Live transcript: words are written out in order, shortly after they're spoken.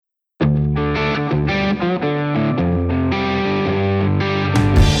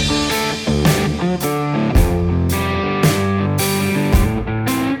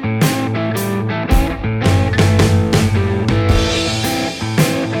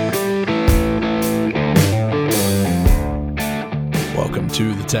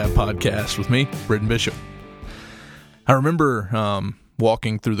Tab podcast with me, Britton Bishop. I remember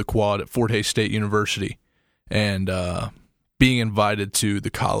walking through the quad at Fort Hays State University and being invited to the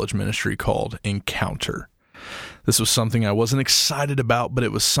college ministry called Encounter. This was something I wasn't excited about, but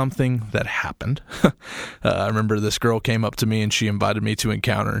it was something that happened. I remember this girl came up to me and she invited me to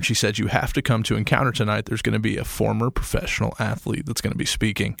Encounter, and she said, "You have to come to Encounter tonight. There's going to be a former professional athlete that's going to be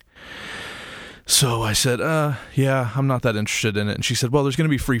speaking." So I said, yeah, I'm not that interested in it. And she said, "Well, there's going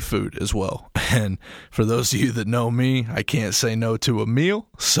to be free food as well." And for those of you that know me, I can't say no to a meal,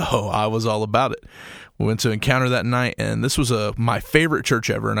 so I was all about it. We went to Encounter that night, and this was my favorite church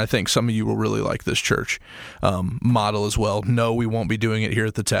ever, and I think some of you will really like this church model as well. No, we won't be doing it here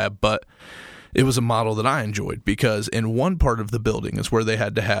at the Tab, but it was a model that I enjoyed because in one part of the building is where they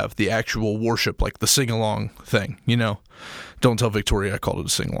had to have the actual worship, like the sing-along thing, you know. Don't tell Victoria I called it a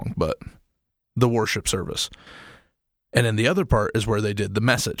sing-along, but the worship service. And in the other part is where they did the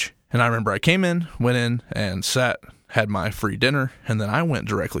message. And I remember I came in, went in, and sat, had my free dinner, and then I went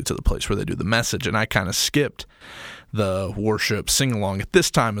directly to the place where they do the message, and I kind of skipped the worship sing-along. At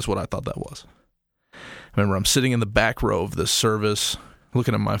this time is what I thought that was. I remember I'm sitting in the back row of this service,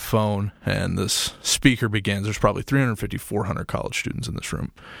 looking at my phone, and this speaker begins. There's probably 350, 400 college students in this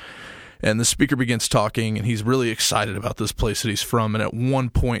room. And the speaker begins talking, and he's really excited about this place that he's from. And at one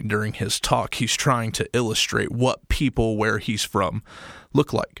point during his talk, he's trying to illustrate what people where he's from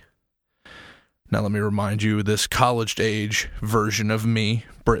look like. Now, let me remind you, this college-age version of me,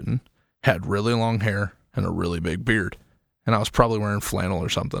 Britton, had really long hair and a really big beard. And I was probably wearing flannel or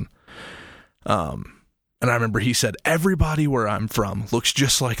something. And I remember he said, "Everybody where I'm from looks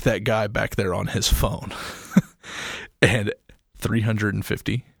just like that guy back there on his phone." And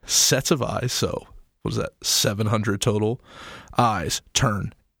 350 sets of eyes, so what is that, 700 total eyes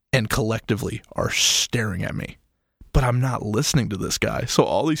turn and collectively are staring at me. But I'm not listening to this guy, so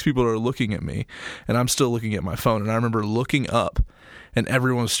all these people are looking at me, and I'm still looking at my phone. And I remember looking up, and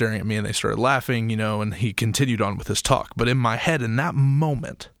everyone was staring at me, and they started laughing, you know, and he continued on with his talk. But in my head, in that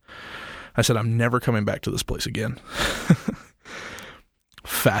moment, I said, "I'm never coming back to this place again."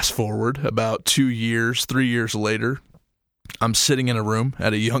 Fast forward about 2 years, 3 years later, I'm sitting in a room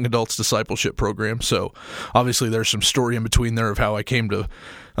at a young adults discipleship program. So obviously there's some story in between there of how I came to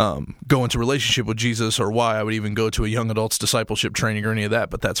go into relationship with Jesus, or why I would even go to a young adults discipleship training or any of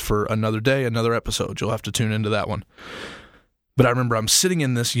that. But that's for another day, another episode. You'll have to tune into that one. But I remember I'm sitting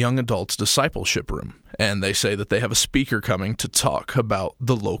in this young adults discipleship room, and they say that they have a speaker coming to talk about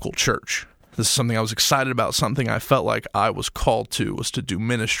the local church. This is something I was excited about, something I felt like I was called to, was to do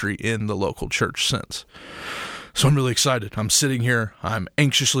ministry in the local church since. So I'm really excited. I'm sitting here. I'm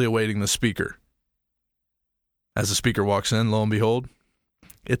anxiously awaiting the speaker. As the speaker walks in, lo and behold,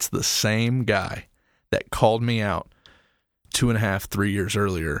 it's the same guy that called me out 2.5, 3 years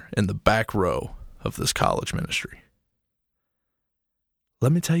earlier in the back row of this college ministry.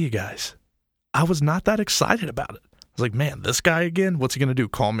 Let me tell you guys, I was not that excited about it. I was like, man, this guy again? What's he going to do?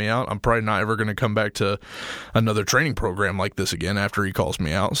 Call me out? I'm probably not ever going to come back to another training program like this again after he calls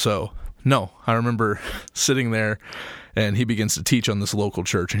me out. So no, I remember sitting there, and he begins to teach on this local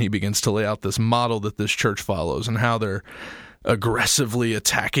church, and he begins to lay out this model that this church follows and how they're aggressively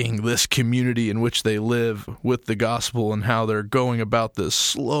attacking this community in which they live with the gospel, and how they're going about this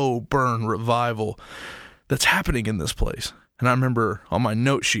slow burn revival that's happening in this place. And I remember on my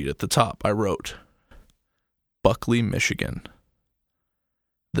note sheet at the top, I wrote, "Buckley, Michigan,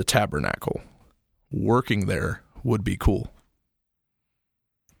 the Tabernacle. Working there would be cool."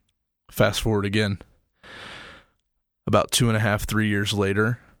 Fast forward again. About 2.5, 3 years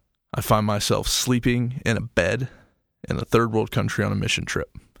later, I find myself sleeping in a bed in a third world country on a mission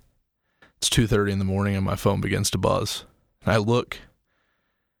trip. It's 2:30 in the morning, and my phone begins to buzz. And I look,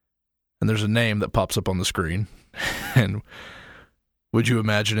 and there's a name that pops up on the screen. And would you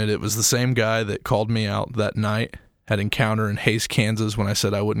imagine it? It was the same guy that called me out that night at Encounter in Hays, Kansas, when I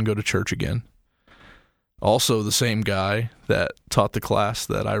said I wouldn't go to church again. Also the same guy that taught the class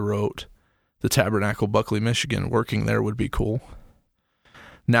that I wrote, the Tabernacle, Buckley, Michigan. Working there would be cool.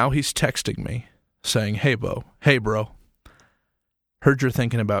 Now he's texting me saying, "Hey, bro, heard you're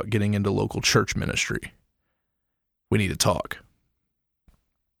thinking about getting into local church ministry. We need to talk."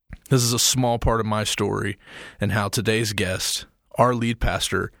 This is a small part of my story and how today's guest, our lead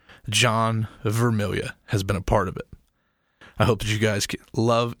pastor, John Vermilya, has been a part of it. I hope that you guys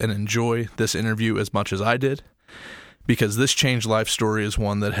love and enjoy this interview as much as I did, because this changed life story is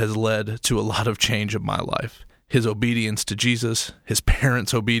one that has led to a lot of change in my life. His obedience to Jesus, his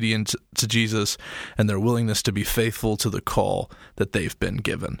parents' obedience to Jesus, and their willingness to be faithful to the call that they've been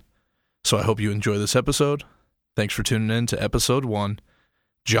given. So I hope you enjoy this episode. Thanks for tuning in to episode 1,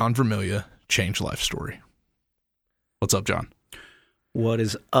 John Vermilya, Change Life Story. What's up, John? What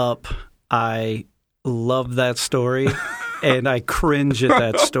is up? I love that story, and I cringe at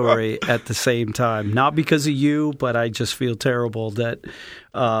that story at the same time. Not because of you, but I just feel terrible that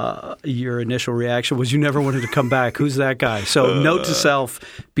your initial reaction was you never wanted to come back. Who's that guy? So note to self,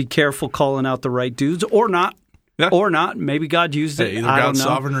 be careful calling out the right dudes, or not. Yeah. Or not. Maybe God used it. Either God's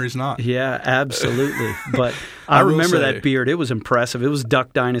sovereign or he's not. Yeah, absolutely. But I remember that beard. It was impressive. It was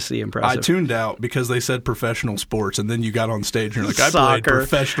Duck Dynasty impressive. I tuned out because they said professional sports, and then you got on stage and you're like, I played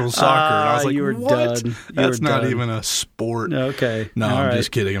professional soccer. And I was like, you were what? Done. That's not even a sport. Okay. No, I'm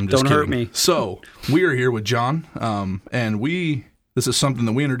just kidding. I'm just kidding. Don't hurt me. So we are here with John, and this is something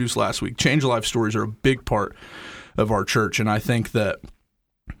that we introduced last week. Change Life Stories are a big part of our church, and I think that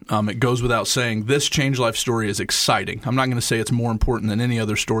it goes without saying, this Change Life story is exciting. I'm not going to say it's more important than any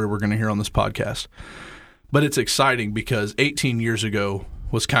other story we're going to hear on this podcast, but it's exciting because 18 years ago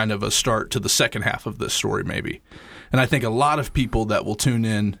was kind of a start to the second half of this story, maybe. And I think a lot of people that will tune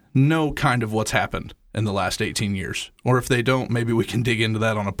in know kind of what's happened in the last 18 years. Or if they don't, maybe we can dig into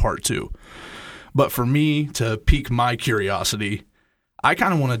that on a part 2. But for me, to pique my curiosity, I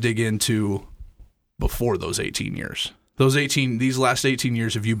kind of want to dig into before those 18 years. These last 18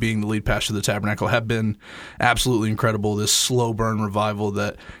 years of you being the lead pastor of the Tabernacle have been absolutely incredible. This slow burn revival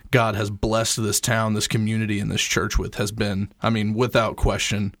that God has blessed this town, this community, and this church with has been, without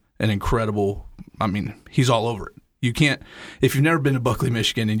question, an incredible, he's all over it. You can't, if you've never been to Buckley,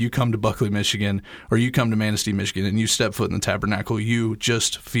 Michigan, and you come to Buckley, Michigan, or you come to Manistee, Michigan, and you step foot in the Tabernacle, you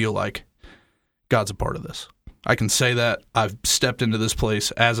just feel like God's a part of this. I can say that. I've stepped into this place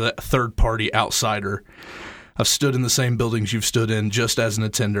as a third-party outsider. I've stood in the same buildings you've stood in just as an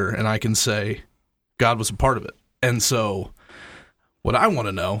attender, and I can say God was a part of it. And so what I want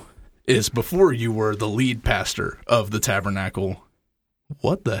to know is, before you were the lead pastor of the Tabernacle,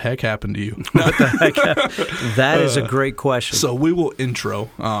 what the heck happened to you? What the heck happened? That is a great question. So we will intro.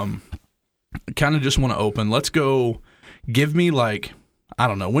 Kind of just want to open. Let's go. Give me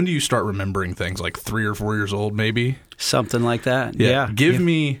when do you start remembering things? Like 3 or 4 years old, maybe? Something like that. Yeah. Give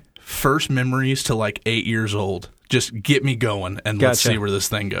me first memories to 8 years old. Just get me going, and let's see where this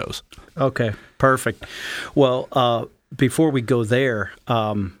thing goes. Okay, perfect. Well, before we go there,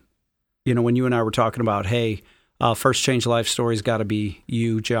 when you and I were talking about, hey, first Change Life story's got to be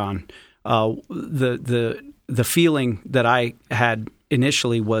you, John. The feeling that I had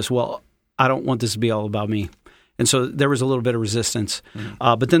initially was, well, I don't want this to be all about me. And so there was a little bit of resistance.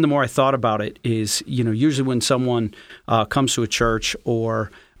 But then the more I thought about it is, usually when someone comes to a church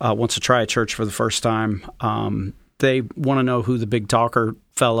or wants to try a church for the first time, they want to know who the big talker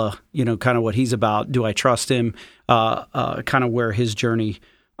fella, kind of what he's about. Do I trust him? Kind of where his journey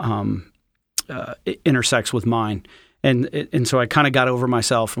intersects with mine. And so I kind of got over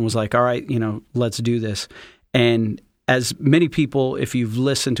myself and was like, all right, let's do this. And as many people, if you've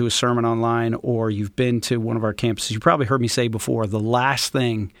listened to a sermon online or you've been to one of our campuses, you probably heard me say before, the last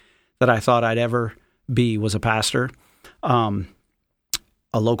thing that I thought I'd ever be was a pastor.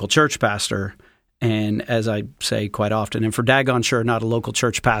 A local church pastor, and as I say quite often, and for daggone sure, not a local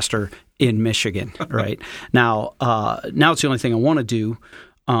church pastor in Michigan, right? Now it's the only thing I want to do,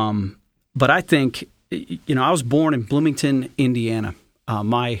 but I think, I was born in Bloomington, Indiana.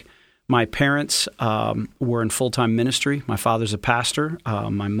 My parents were in full-time ministry. My father's a pastor.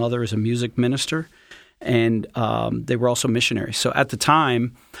 My mother is a music minister, and they were also missionaries. So at the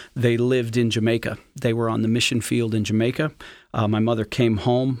time, they lived in Jamaica. They were on the mission field in Jamaica. My mother came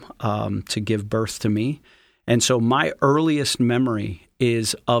home to give birth to me. And so my earliest memory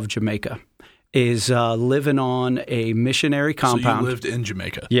is of Jamaica, is living on a missionary compound. So you lived in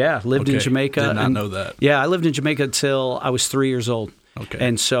Jamaica? Yeah, lived in Jamaica. Did not know that. Yeah, I lived in Jamaica until I was 3 years old. Okay.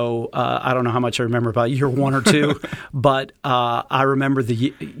 And so I don't know how much I remember about year 1 or 2, but I remember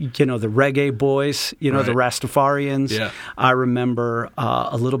the reggae boys, right. The Rastafarians. Yeah. I remember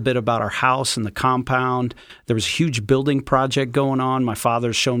a little bit about our house and the compound. There was a huge building project going on. My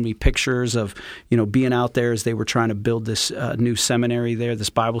father's shown me pictures of, being out there as they were trying to build this new seminary there, this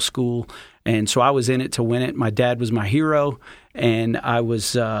Bible school. And so I was in it to win it. My dad was my hero, and I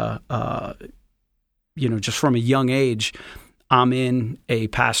was, just from a young age, I'm in a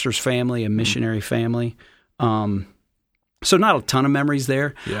pastor's family, a missionary family. So not a ton of memories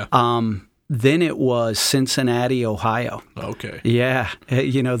there. Yeah. Then it was Cincinnati, Ohio. Okay. Yeah.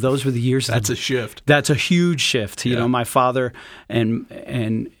 Those were the years. That's a shift. That's a huge shift. Yeah. My father and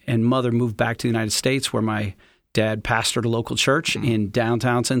mother moved back to the United States, where my dad pastored a local church in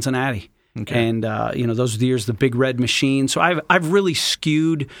downtown Cincinnati. Okay. And, those were the years of the Big Red Machine. So I've really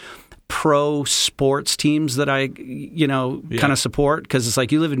skewed pro sports teams that I, kind of support, because it's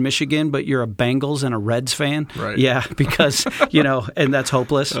like, you live in Michigan, but you're a Bengals and a Reds fan. Right. Yeah, because, and that's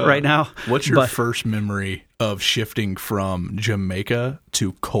hopeless right now. What's your first memory of shifting from Jamaica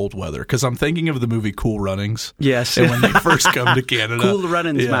to cold weather? Because I'm thinking of the movie Cool Runnings. Yes. And when they first come to Canada. Cool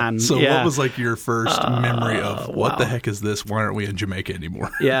Runnings, man. So what was like your first memory of what the heck is this? Why aren't we in Jamaica anymore?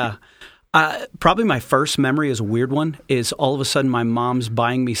 Yeah. Probably my first memory is a weird one, is all of a sudden my mom's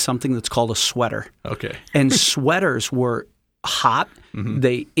buying me something that's called a sweater. Okay. And sweaters were hot. Mm-hmm.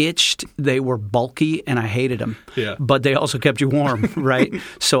 They itched. They were bulky, and I hated them. Yeah. But they also kept you warm, right?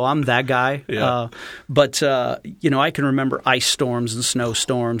 So I'm that guy. Yeah. But I can remember ice storms and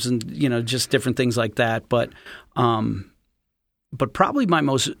snowstorms and, just different things like that. But probably my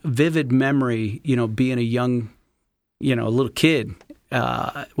most vivid memory, being a young, a little kid,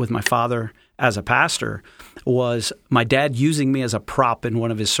 with my father as a pastor, was my dad using me as a prop in one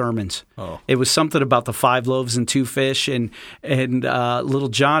of his sermons. Oh. It was something about the 5 loaves and 2 fish, and little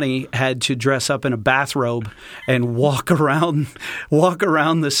Johnny had to dress up in a bathrobe and walk around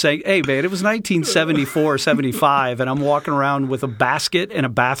the saying, hey man, it was 1974, 75, and I'm walking around with a basket and a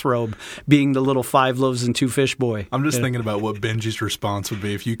bathrobe, being the little 5 loaves and 2 fish boy. I'm just thinking about what Benji's response would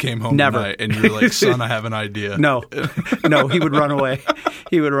be if you came home Never. tonight and you were like, son, I have an idea. No, he would run away.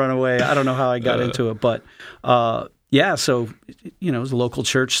 He would run away. I don't know how I got into it, but so it was local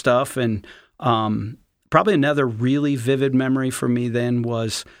church stuff, and probably another really vivid memory for me then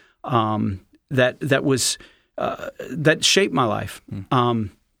was that shaped my life.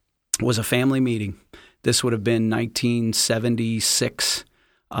 Was a family meeting. This would have been 1976,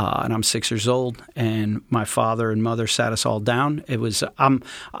 and I'm 6 years old, and my father and mother sat us all down. It was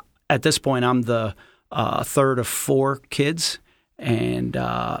at this point I'm the third of 4 kids. And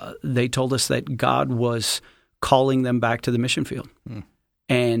they told us that God was calling them back to the mission field.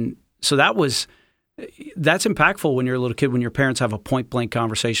 And so that's impactful when you're a little kid, when your parents have a point-blank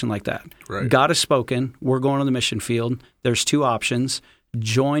conversation like that. Right. God has spoken. We're going to the mission field. There's 2 options.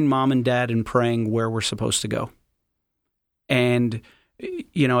 Join mom and dad in praying where we're supposed to go. And,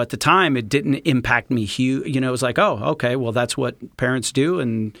 at the time, it didn't impact me huge. It was like, oh, okay, well, that's what parents do,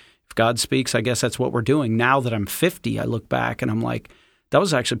 and if God speaks, I guess that's what we're doing. Now that I'm 50, I look back and I'm like, that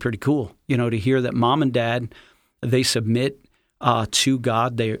was actually pretty cool, to hear that mom and dad, they submit to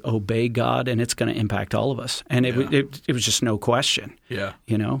God, they obey God, and it's going to impact all of us. And it was just no question. Yeah.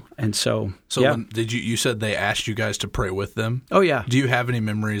 And so yeah. You said they asked you guys to pray with them? Oh, yeah. Do you have any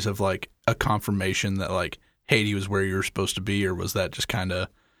memories of like a confirmation that like Haiti was where you were supposed to be, or was that just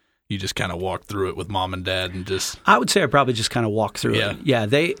you just kind of walked through it with mom and dad and just... I would say I probably just kind of walked through it. Yeah,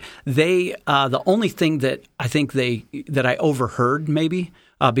 they the only thing that I think that I overheard maybe,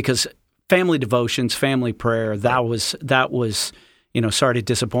 because family devotions, family prayer, that was sorry to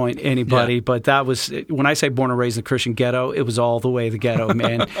disappoint anybody, but that was, when I say born and raised in the Christian ghetto, it was all the way the ghetto,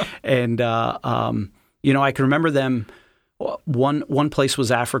 man. And, I can remember them, one place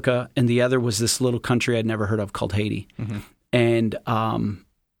was Africa and the other was this little country I'd never heard of called Haiti. Mm-hmm. And,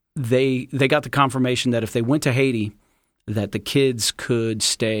 they got the confirmation that if they went to Haiti, that the kids could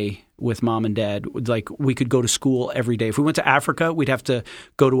stay with mom and dad. Like, we could go to school every day. If we went to Africa, we'd have to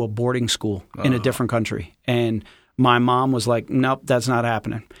go to a boarding school in a different country. And my mom was like, nope, that's not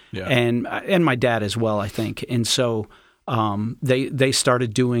happening. Yeah. And my dad as well, I think. And so they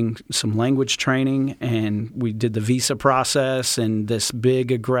started doing some language training, and we did the visa process and this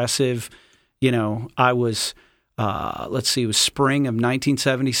big aggressive, I was... it was spring of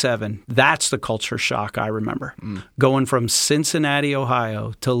 1977. That's the culture shock I remember. Going from Cincinnati,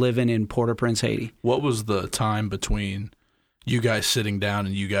 Ohio, to living in Port-au-Prince, Haiti. What was the time between you guys sitting down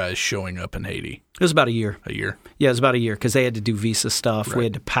and you guys showing up in Haiti? It was about a year. A year? Yeah, it was about a year, because they had to do visa stuff. Right. We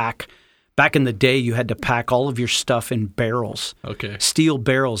had to pack. Back in the day, you had to pack all of your stuff in barrels. Okay. Steel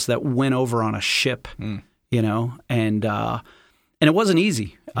barrels that went over on a ship, and it wasn't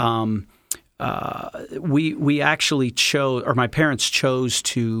easy. We actually chose, or my parents chose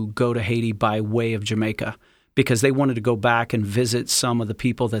to go to Haiti by way of Jamaica, because they wanted to go back and visit some of the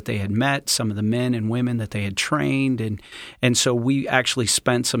people that they had met, some of the men and women that they had trained. And so we actually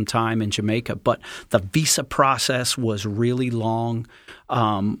spent some time in Jamaica. But the visa process was really long.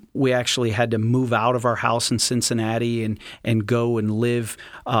 We actually had to move out of our house in Cincinnati and go and live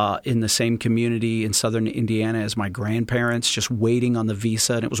in the same community in southern Indiana as my grandparents, just waiting on the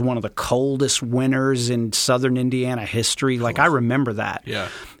visa. And it was one of the coldest winters in southern Indiana history. Like, I remember that. Yeah.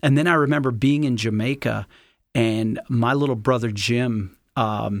 And then I remember being in Jamaica, and my little brother Jim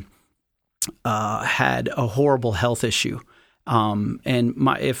had a horrible health issue. And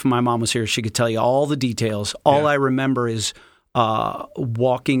if my mom was here, she could tell you all the details. All I remember is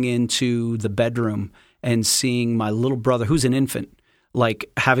walking into the bedroom and seeing my little brother, who's an infant, like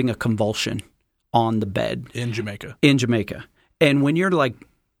having a convulsion on the bed. In Jamaica. And when you're like,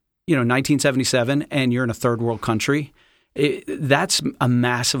 1977 and you're in a third world country, that's a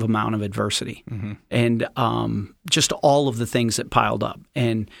massive amount of adversity. Mm-hmm. And just all of the things that piled up.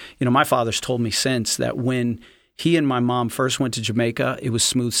 And, my father's told me since that when he and my mom first went to Jamaica, it was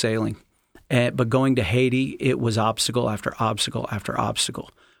smooth sailing. But going to Haiti, it was obstacle after obstacle after obstacle.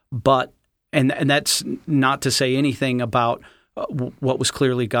 But and that's not to say anything about what was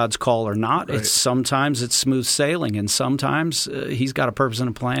clearly God's call or not. Right. Sometimes it's smooth sailing, and sometimes He's got a purpose and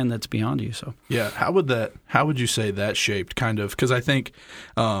a plan that's beyond you. So yeah, how would you say that shaped kind of? Because I think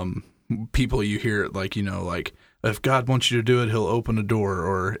people, you hear it like if God wants you to do it, He'll open a door,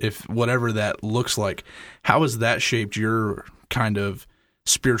 or if whatever that looks like. How has that shaped your kind of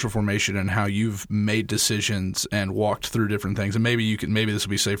spiritual formation and how you've made decisions and walked through different things? And maybe this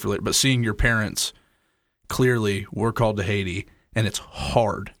will be safe for later, but seeing your parents, clearly we're called to Haiti and it's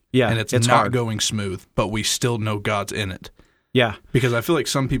hard. Yeah. And it's not hard. Going smooth, but we still know God's in it. Yeah. Because I feel like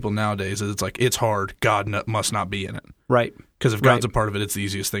some people nowadays, it's like, it's hard, God must not be in it. Right. Because if God's a part of it, it's the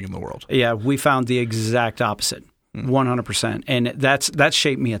easiest thing in the world. Yeah, we found the exact opposite. 100%. And that's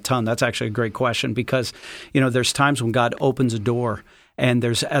shaped me a ton. That's actually a great question because, there's times when God opens a door, and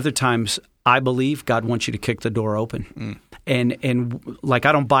there's other times I believe God wants you to kick the door open. And like,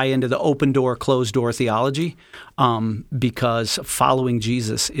 I don't buy into the open door, closed door theology because following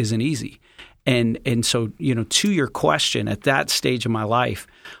Jesus isn't easy. And so, to your question, at that stage of my life,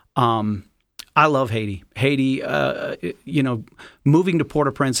 I love Haiti. Haiti, moving to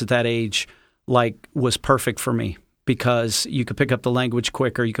Port-au-Prince at that age, was perfect for me because you could pick up the language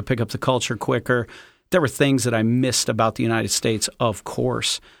quicker, you could pick up the culture quicker. There were things that I missed about the United States, of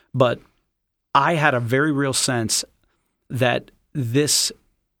course, but I had a very real sense that this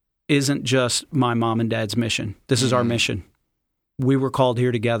isn't just my mom and dad's mission. This is our mission. We were called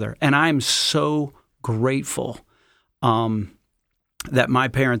here together. And I'm so grateful that my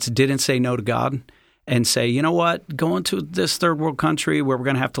parents didn't say no to God and say, you know what, going to this third world country where we're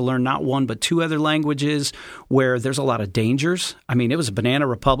going to have to learn not one but two other languages, where there's a lot of dangers. I mean, it was a banana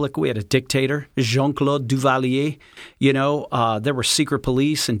republic. We had a dictator, Jean-Claude Duvalier. There were secret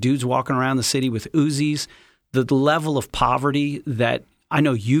police and dudes walking around the city with Uzis. The level of poverty that I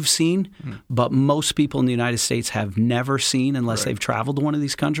know you've seen, but most people in the United States have never seen unless they've traveled to one of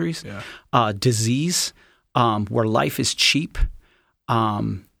these countries. Yeah. Disease, where life is cheap.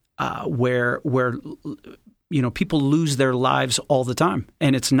 Where people lose their lives all the time,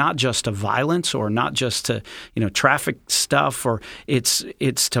 and it's not just to violence or not just to traffic stuff, or it's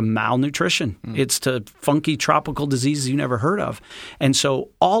to malnutrition, it's to funky tropical diseases you never heard of, and so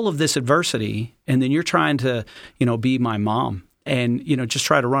all of this adversity, and then you're trying to be my mom, and just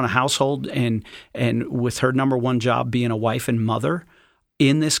try to run a household, and with her number one job being a wife and mother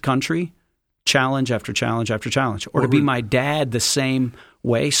in this country, challenge after challenge after challenge, or to be my dad the same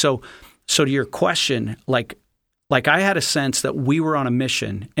way. So to your question, like I had a sense that we were on a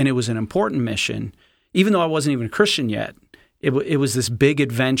mission, and it was an important mission, even though I wasn't even a Christian yet. It was this big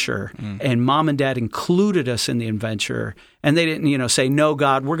adventure, and mom and dad included us in the adventure, and they didn't, say, no,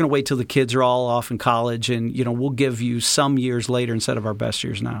 God, we're going to wait till the kids are all off in college, and we'll give you some years later instead of our best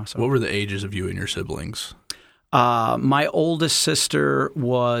years now. So, what were the ages of you and your siblings? My oldest sister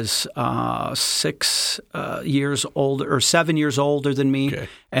was 7 years older than me. Okay.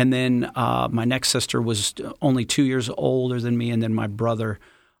 And then my next sister was only 2 years older than me. And then my brother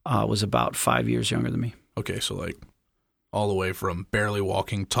was about 5 years younger than me. Okay, so all the way from barely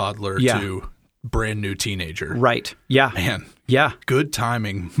walking toddler to brand new teenager. Right. Yeah. Man. Yeah. Good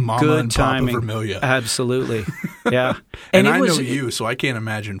timing, Mama and Papa Vermilya. Absolutely. Yeah. and I know you, so I can't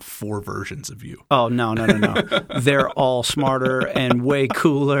imagine 4 versions of you. Oh, no. They're all smarter and way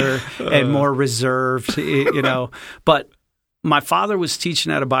cooler and more reserved, But my father was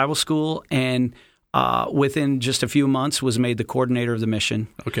teaching at a Bible school, and within just a few months was made the coordinator of the mission.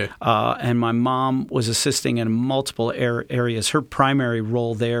 Okay. And my mom was assisting in multiple areas. Her primary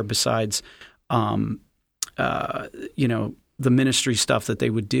role there, besides the ministry stuff that they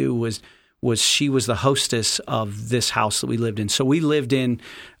would do, was she was the hostess of this house that we lived in. So we lived in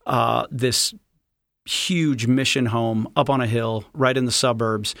this huge mission home up on a hill right in the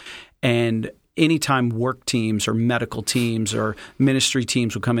suburbs, and anytime work teams or medical teams or ministry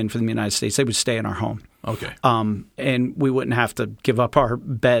teams would come in from the United States, they would stay in our home. Okay. And we wouldn't have to give up our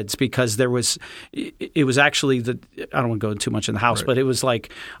beds because it was actually I don't want to go too much in the house, but it was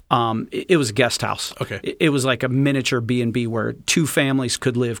it was a guest house. Okay. It was like a miniature B&B where 2 families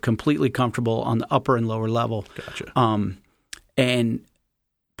could live completely comfortable on the upper and lower level. Gotcha. And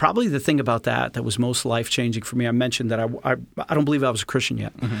probably the thing about that was most life-changing for me, I mentioned that I don't believe I was a Christian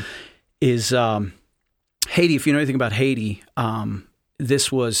yet, is Haiti. If you know anything about Haiti,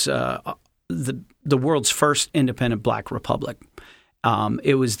 this was the world's first independent black republic.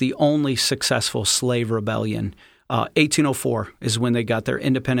 It was the only successful slave rebellion. 1804 is when they got their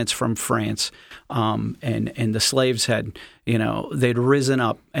independence from France, and the slaves had, they'd risen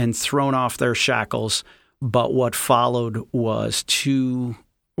up and thrown off their shackles. But what followed was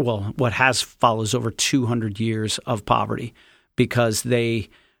what has followed is over 200 years of poverty, because they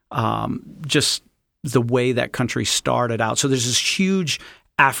just the way that country started out. So there's this huge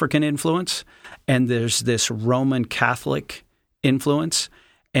African influence, and there's this Roman Catholic influence.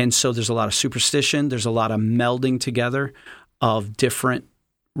 And so there's a lot of superstition. There's a lot of melding together of different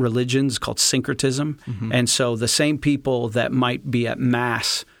religions called syncretism. And so the same people that might be at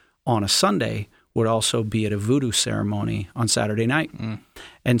Mass on a Sunday would also be at a voodoo ceremony on Saturday night.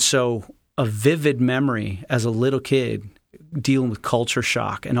 And so a vivid memory as a little kid dealing with culture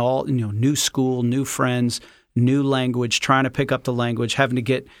shock and all, new school, new friends, new language, trying to pick up the language, having to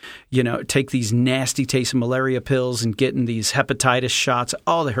get, take these nasty tasting malaria pills and getting these hepatitis shots.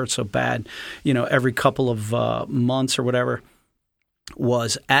 Oh, they hurt so bad, every couple of months or whatever.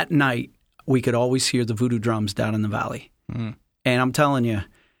 Was at night, we could always hear the voodoo drums down in the valley. And I'm telling you,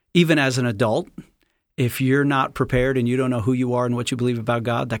 even as an adult, if you're not prepared and you don't know who you are and what you believe about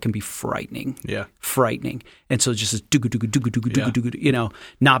God, that can be frightening. Yeah. Frightening. And so just this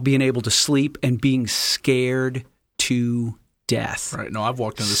not being able to sleep and being scared to death. Right. No, I've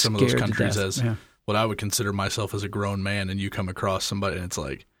walked into some of those countries as what I would consider myself as a grown man, and you come across somebody and it's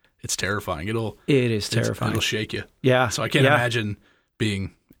like, it's terrifying. It is terrifying. It'll shake you. Yeah. So I can't imagine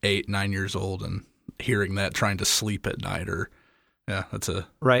being 8, 9 years old and hearing that, trying to sleep at night, or that's a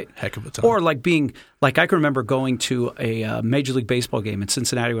heck of a time. Or like being like, I can remember going to a Major League Baseball game in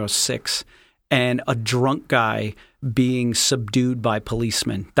Cincinnati when I was 6, and a drunk guy being subdued by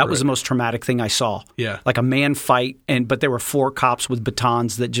policemen. That was the most traumatic thing I saw. Yeah, like a man fight, but there were 4 cops with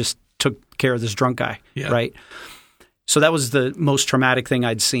batons that just took care of this drunk guy. Yeah. Right. So that was the most traumatic thing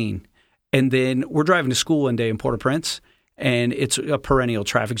I'd seen. And then we're driving to school one day in Port-au-Prince, and it's a perennial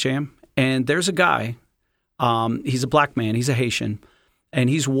traffic jam. And there's a guy. He's a black man. He's a Haitian. And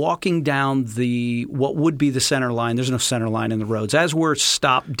he's walking down what would be the center line. There's no center line in the roads. As we're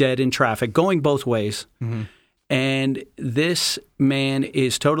stopped dead in traffic, going both ways. And this man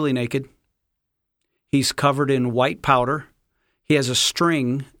is totally naked. He's covered in white powder. He has a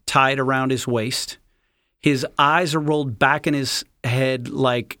string tied around his waist. His eyes are rolled back in his head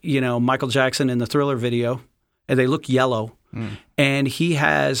like, Michael Jackson in the Thriller video. And they look yellow. And he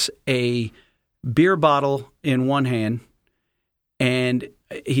has a beer bottle in one hand, and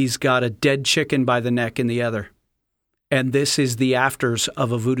he's got a dead chicken by the neck in the other. And this is the afters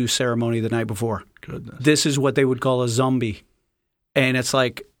of a voodoo ceremony the night before. Goodness. This is what they would call a zombie. And it's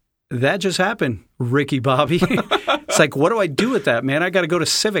like, that just happened, Ricky Bobby. It's like, what do I do with that, man? I got to go to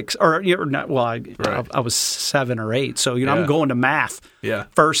civics. Or not. Well, I was 7 or 8, so I'm going to math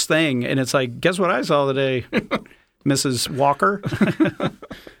first thing. And it's like, guess what I saw today, Mrs. Walker?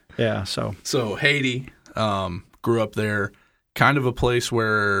 Yeah, so Haiti, grew up there, kind of a place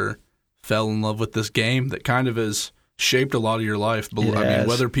where fell in love with this game that kind of has shaped a lot of your life. I mean,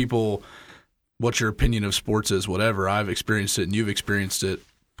 whether people, what your opinion of sports is, whatever, I've experienced it and you've experienced it.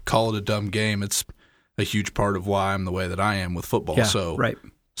 Call it a dumb game. It's a huge part of why I'm the way that I am with football. Yeah, so, right.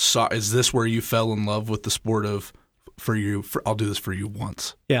 So is this where you fell in love with the sport of? I'll do this for you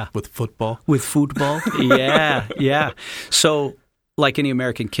once. Yeah, with football. With football. Yeah. So, like any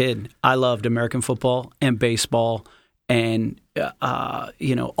American kid, I loved American football and baseball and,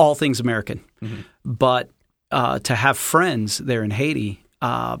 all things American. But to have friends there in Haiti,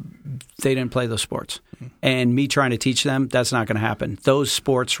 they didn't play those sports. And me trying to teach them, that's not going to happen. Those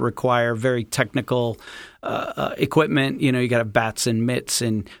sports require very technical equipment. You got to have bats and mitts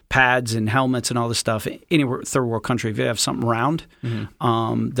and pads and helmets and all this stuff. Any third world country, if you have something round,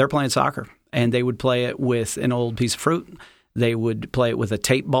 they're playing soccer. And they would play it with an old piece of fruit. They would play it with a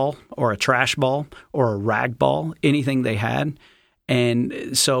tape ball or a trash ball or a rag ball, anything they had.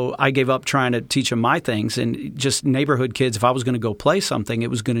 And so I gave up trying to teach them my things, and just neighborhood kids, if I was going to go play something, it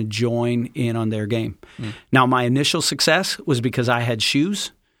was going to join in on their game. Now, my initial success was because I had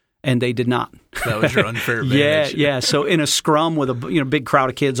shoes, and they did not. That was your unfair advantage. Yeah. So in a scrum with a big crowd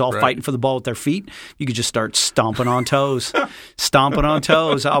of kids all fighting for the ball with their feet, you could just start stomping on toes.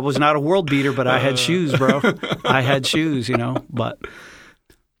 I was not a world beater, but I had shoes, bro. I had shoes, but...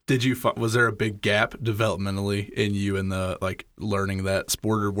 Was there a big gap developmentally in you in the learning that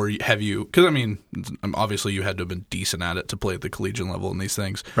sport, or because I mean, obviously you had to have been decent at it to play at the collegiate level and these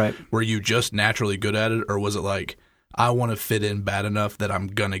things. Right. Were you just naturally good at it, or was it like, I want to fit in bad enough that I'm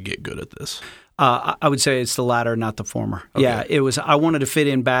gonna get good at this? I would say it's the latter, not the former. Okay. Yeah, it was. I wanted to fit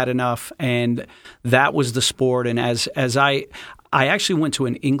in bad enough, and that was the sport. And as I actually went to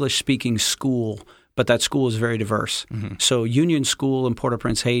an English speaking school. But that school is very diverse. Mm-hmm. So Union School in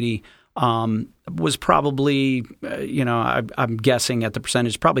Port-au-Prince, Haiti, was probably, I'm guessing at the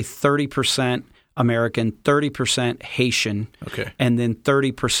percentage, probably 30% American, 30% Haitian, and then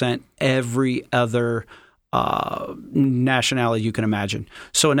 30% every other nationality you can imagine.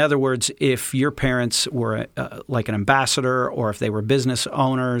 So in other words, if your parents were like an ambassador, or if they were business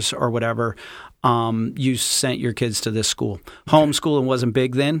owners or whatever, you sent your kids to this school. Homeschooling wasn't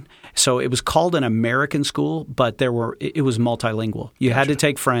big then, so it was called an American school, but it was multilingual. You had to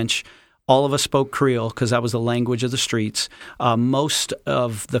take French. All of us spoke Creole because that was the language of the streets. Most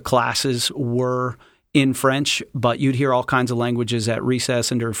of the classes were in French, but you'd hear all kinds of languages at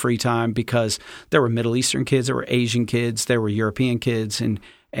recess and during free time because there were Middle Eastern kids, there were Asian kids, there were European kids,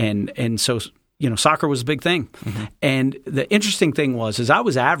 and so soccer was a big thing. Mm-hmm. And the interesting thing is I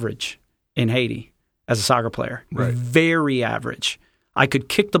was average in Haiti as a soccer player, right. Very average. I could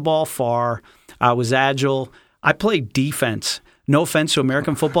kick the ball far. I was agile. I played defense. No offense to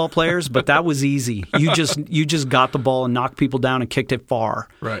American football players, but that was easy. You just got the ball and knocked people down and kicked it far.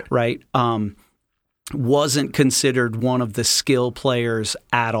 Right. Wasn't considered one of the skill players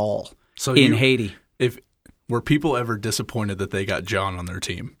at all in Haiti. Were people ever disappointed that they got John on their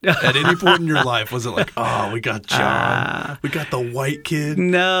team? At any point in your life, was it like, oh, we got John, we got the white kid?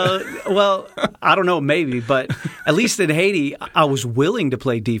 No, well, I don't know, maybe, but at least in Haiti, I was willing to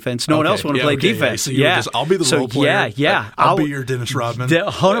play defense. No one else wanted to play defense. Yeah. So I'll be the role player. Yeah. I'll be your Dennis Rodman.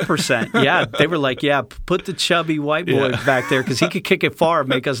 100%. Yeah, they were like, put the chubby white boy back there because he could kick it far and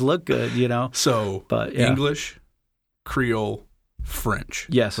make us look good, So, English, Creole, French.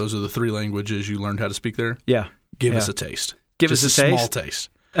 Yes. Those are the three languages you learned how to speak there? Yeah. Give us a taste. Give us a taste? Small taste.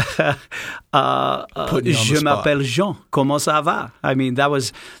 Je m'appelle Jean. Comment ça va? I mean, that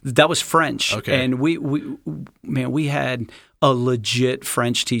was French. Okay. And we had a legit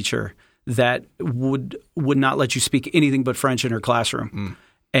French teacher that would not let you speak anything but French in her classroom. Mm.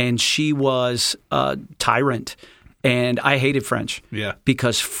 And she was a tyrant. And I hated French. Yeah.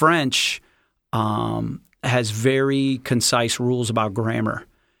 Because French has very concise rules about grammar.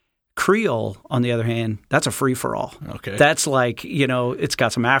 Creole, on the other hand, that's a free-for-all. Okay. That's like, it's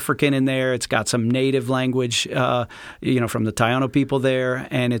got some African in there. It's got some native language, from the Taino people there,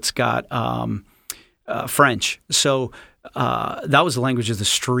 and it's got French. So that was the language of the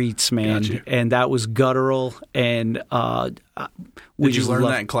streets, man. Gotcha. And that was guttural. And did you learn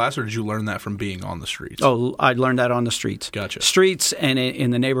that in class, or did you learn that from being on the streets? Oh, I learned that on the streets. Gotcha. Streets and in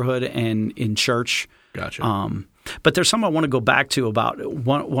the neighborhood and in church. Gotcha. But there's something I want to go back to about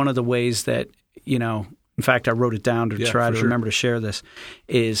one of the ways that, in fact, I wrote it down to try to remember to share this,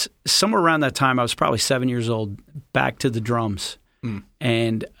 is somewhere around that time, I was probably 7 years old, back to the drums. Mm.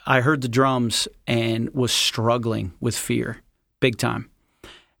 And I heard the drums and was struggling with fear, big time.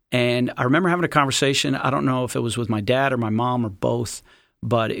 And I remember having a conversation, I don't know if it was with my dad or my mom or both,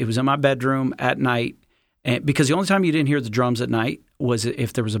 but it was in my bedroom at night. And because the only time you didn't hear the drums at night was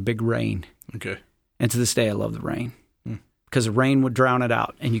if there was a big rain. Okay. And to this day, I love the rain because the rain would drown it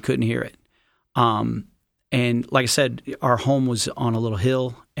out and you couldn't hear it. And like I said, our home was on a little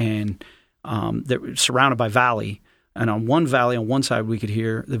hill and surrounded by valley. And on one valley, on one side, we could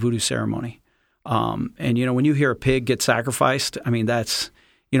hear the voodoo ceremony. And, when you hear a pig get sacrificed, I mean, that's,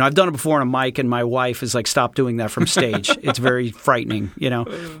 I've done it before on a mic and my wife is like, stop doing that from stage. It's very frightening,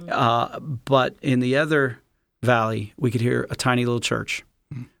 But in the other valley, we could hear a tiny little church.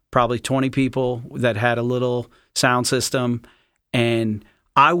 Probably 20 people that had a little sound system. And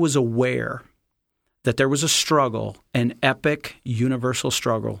I was aware that there was a struggle, an epic universal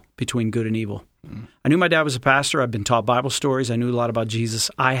struggle between good and evil. Mm. I knew my dad was a pastor. I'd been taught Bible stories. I knew a lot about Jesus.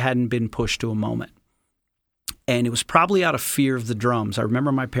 I hadn't been pushed to a moment. And it was probably out of fear of the drums. I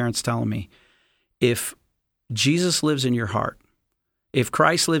remember my parents telling me, if Jesus lives in your heart, if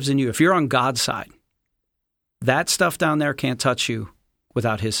Christ lives in you, if you're on God's side, that stuff down there can't touch you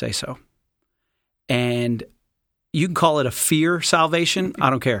without his say-so. And you can call it a fear salvation. I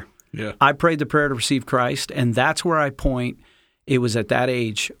don't care. Yeah. I prayed the prayer to receive Christ, and that's where I point. It was at that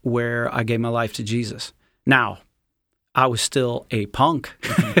age where I gave my life to Jesus. Now, I was still a punk.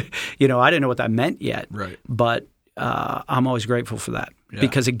 Mm-hmm. I didn't know what that meant yet. Right. But I'm always grateful for that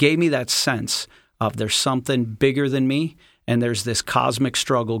because it gave me that sense of there's something bigger than me, And there's this cosmic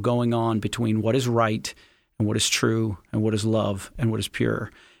struggle going on between what is right and what is true and what is love and what is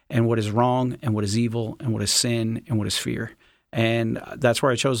pure and what is wrong and what is evil and what is sin and what is fear. And that's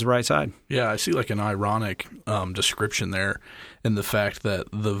where I chose the right side. Yeah, I see like an ironic description there in the fact that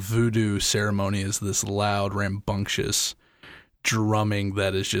the voodoo ceremony is this loud, rambunctious drumming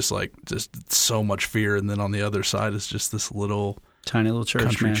that is just so much fear. And then on the other side is just this tiny little church,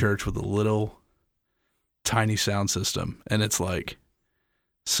 country church with a little tiny sound system. And it's like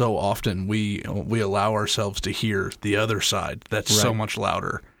so often we allow ourselves to hear the other side that's so much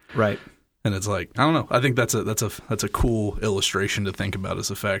louder. Right. And it's like, I don't know. I think that's a cool illustration to think about, is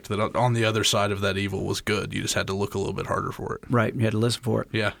the fact that on the other side of that evil was good. You just had to look a little bit harder for it. Right. You had to listen for it.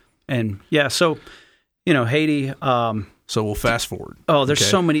 Yeah. And so, Haiti. So we'll fast forward. Oh, there's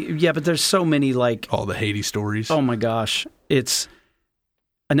so many. Yeah, but there's so many all the Haiti stories. Oh my gosh. It's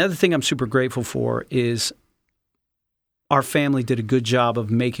another thing I'm super grateful for is our family did a good job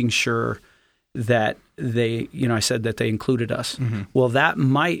of making sure that they, I said that they included us. Mm-hmm. Well, that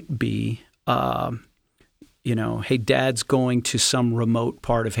might be, hey, Dad's going to some remote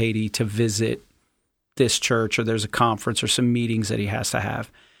part of Haiti to visit this church, or there's a conference or some meetings that he has to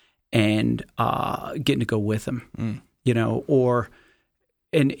have, and getting to go with him,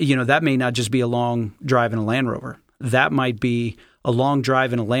 that may not just be a long drive in a Land Rover. That might be a long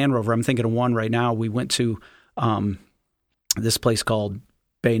drive in a Land Rover. I'm thinking of one right now. We went to this place called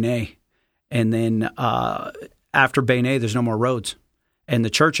Beinay, and then after Beinay, there's no more roads, and the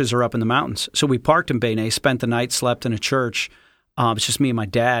churches are up in the mountains. So we parked in Beinay, spent the night, slept in a church. It's just me and my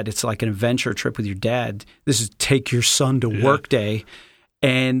dad. It's like an adventure trip with your dad. This is take your son to work day.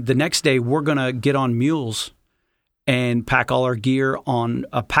 And the next day, we're going to get on mules and pack all our gear on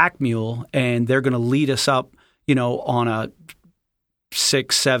a pack mule, and they're going to lead us up, on a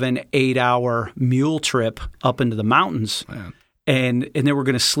 6, 7, 8 hour mule trip up into the mountains. Man. And then we're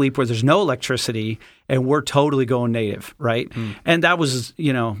going to sleep where there's no electricity, and we're totally going native, right? Mm. And that was,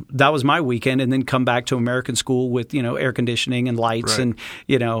 that was my weekend, and then come back to American school with, air conditioning and lights, right. And,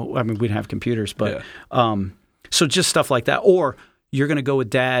 we didn't have computers, but so just stuff like that. Or you're going to go with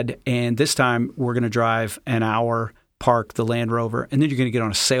Dad, and this time we're going to drive an hour, park the Land Rover, and then you're going to get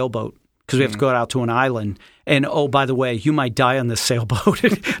on a sailboat because we have to go out to an island. And, oh, by the way, you might die on this sailboat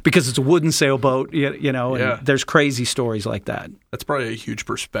because it's a wooden sailboat, and there's crazy stories like that. That's probably a huge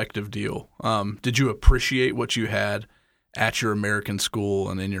perspective deal. Did you appreciate what you had at your American school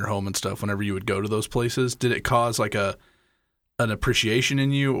and in your home and stuff whenever you would go to those places? Did it cause like an appreciation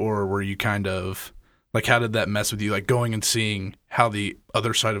in you, or were you kind of like, how did that mess with you? Like going and seeing how the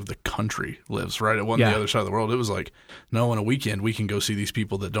other side of the country lives, right? It wasn't the other side of the world. It was like, no, on a weekend we can go see these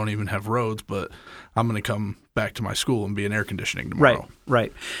people that don't even have roads, but I'm going to come back to my school and be in air conditioning tomorrow.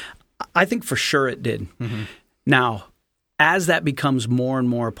 Right. I think for sure it did. Mm-hmm. Now, as that becomes more and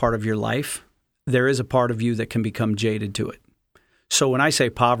more a part of your life, there is a part of you that can become jaded to it. So when I say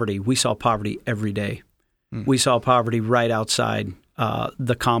poverty, we saw poverty every day. Mm. We saw poverty right outside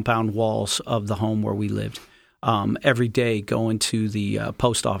the compound walls of the home where we lived. Every day going to the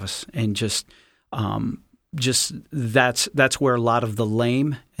post office, and just that's where a lot of the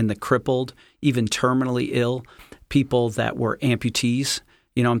lame and the crippled, even terminally ill people that were amputees.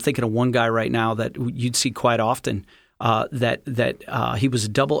 I'm thinking of one guy right now that you'd see quite often that he was a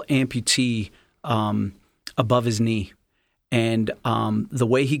double amputee above his knee. And the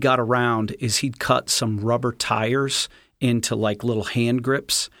way he got around is he'd cut some rubber tires into like little hand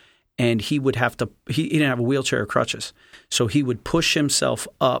grips, and he would have to – he didn't have a wheelchair or crutches. So he would push himself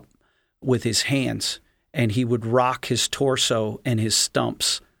up with his hands, and he would rock his torso and his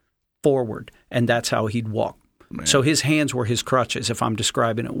stumps forward, and that's how he'd walk. Man. So his hands were his crutches, if I'm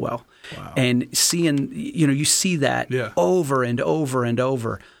describing it well. Wow. And seeing – you see that over and over and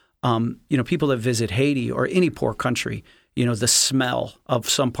over. People that visit Haiti or any poor country, the smell of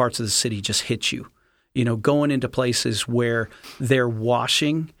some parts of the city just hits you. Going into places where they're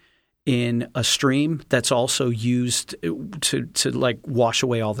washing in a stream that's also used to like wash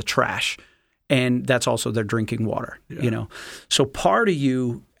away all the trash. And that's also their drinking water, So part of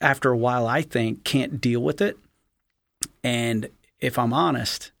you, after a while, I think, can't deal with it. And if I'm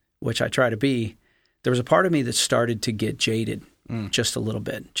honest, which I try to be, there was a part of me that started to get jaded just a little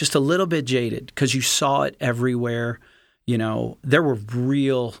bit jaded, because you saw it everywhere. There were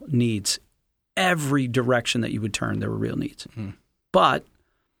real needs. Every direction that you would turn, there were real needs. Mm-hmm. But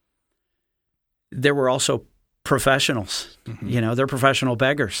there were also professionals. Mm-hmm. They're professional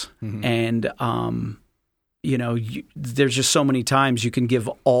beggars. Mm-hmm. And, there's just so many times you can give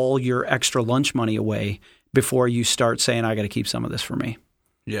all your extra lunch money away before you start saying, I got to keep some of this for me.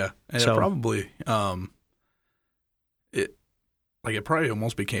 Yeah. And it probably like it probably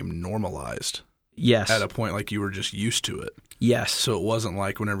almost became normalized. Yes. At a point, like you were just used to it. Yes. So it wasn't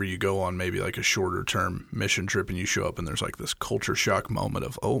like whenever you go on maybe like a shorter term mission trip and you show up and there's like this culture shock moment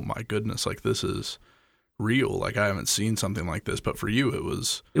of, oh my goodness, like this is real. Like I haven't seen something like this. But for you, it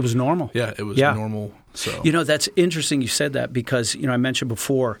was normal. Yeah, it was normal. So that's interesting you said that because I mentioned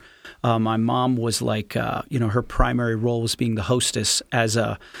before, my mom was like her primary role was being the hostess as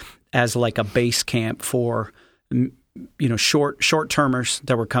like a base camp for short-termers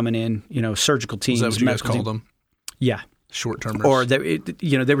that were coming in, surgical teams. Was that what you guys called them? Yeah. Short-termers? Or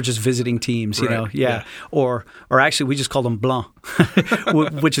they were just visiting teams, right. Yeah. Or actually we just called them blanc,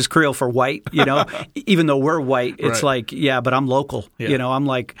 which is Creole for white, Even though we're white, it's right. like, but I'm local. Yeah. I'm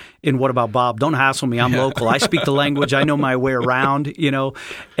like, and what about Bob? Don't hassle me. I'm local. I speak the language. I know my way around,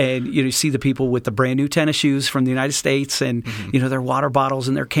 and you see the people with the brand new tennis shoes from the United States and, their water bottles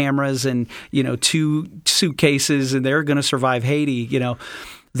and their cameras and, 2 suitcases and they're going to survive Haiti,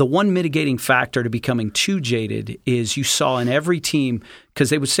 The one mitigating factor to becoming too jaded is you saw in every team, because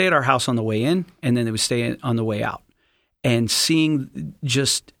they would stay at our house on the way in and then they would stay on the way out. And seeing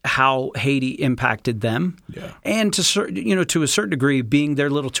just how Haiti impacted them, and to a certain degree, being their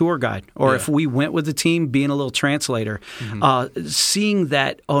little tour guide, or if we went with the team, being a little translator, seeing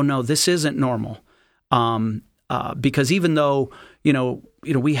that this isn't normal, because even though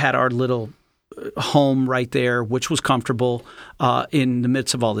we had our little home right there, which was comfortable in the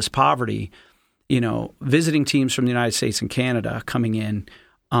midst of all this poverty, visiting teams from the United States and Canada coming in,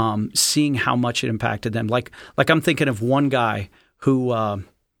 seeing how much it impacted them. Like I'm thinking of one guy who,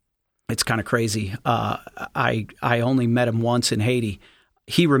 it's kind of crazy. I only met him once in Haiti.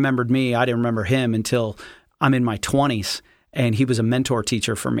 He remembered me. I didn't remember him until I'm in my 20s. And he was a mentor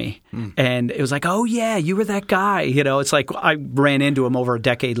teacher for me. And it was like, oh, yeah, you were that guy. It's like I ran into him over a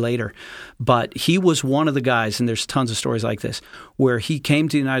decade later. But he was one of the guys, and there's tons of stories like this, where he came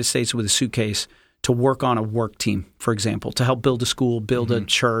to the United States with a suitcase to work on a work team, for example, to help build a school, build a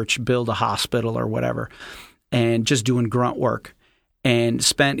church, build a hospital or whatever, and just doing grunt work. And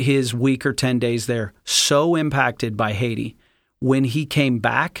spent his week or 10 days there so impacted by Haiti. When he came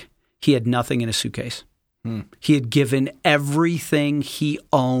back, he had nothing in his suitcase. He had given everything he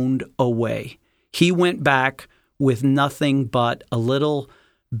owned away. He went back with nothing but a little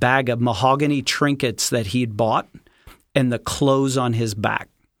bag of mahogany trinkets that he'd bought and the clothes on his back.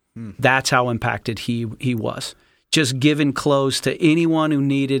 That's how impacted he was. Just giving clothes to anyone who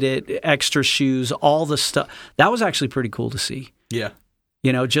needed it, extra shoes, all the stuff. That was actually pretty cool to see. Yeah.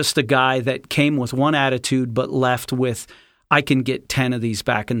 Just a guy that came with one attitude but left with, I can get 10 of these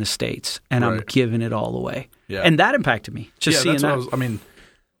back in the States, and I'm giving it all away. Yeah. And that impacted me, seeing that.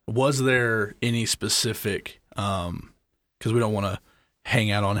 Was there any specific, because we don't want to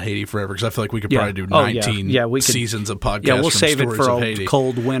hang out on Haiti forever, because I feel like we could probably do 19 seasons of podcasts. Yeah, we'll save it for a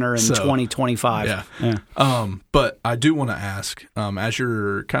cold winter in 2025. Yeah. But I do want to ask, as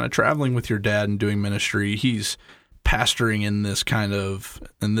you're kind of traveling with your dad and doing ministry, he's pastoring in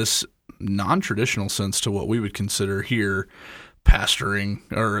this non-traditional sense to what we would consider here pastoring,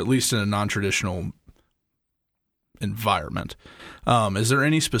 or at least in a non-traditional environment. Is there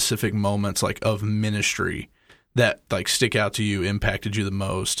any specific moments like of ministry that like stick out to you, impacted you the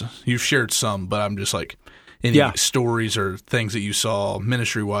most? You've shared some, but I'm just like any stories or things that you saw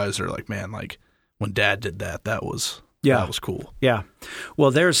ministry-wise, or like, man, like when Dad did that was cool. Yeah. Well,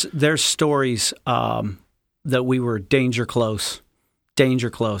 there's stories that we were danger close. I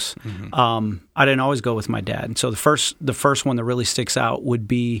didn't always go with my dad. And so the first one that really sticks out would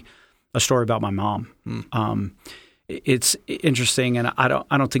be a story about my mom. It's interesting, and I don't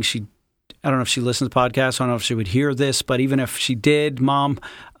know if she listens to podcasts. I don't know if she would hear this, but even if she did, Mom,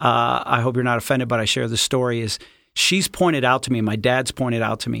 I hope you're not offended, but I share this story. Is she's pointed out to me, my dad's pointed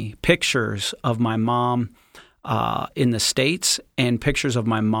out to me, pictures of my mom in the States and pictures of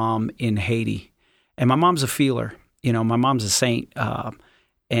my mom in Haiti. And my mom's a feeler. My mom's a saint,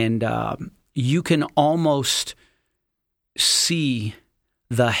 and you can almost see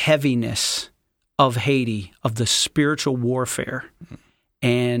the heaviness of Haiti, of the spiritual warfare,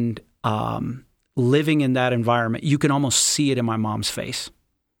 and living in that environment. You can almost see it in my mom's face.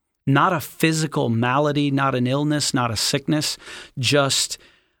 Not a physical malady, not an illness, not a sickness, just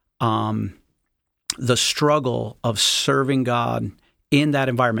the struggle of serving God in that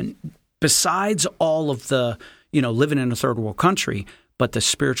environment. Besides all of the living in a third world country, but the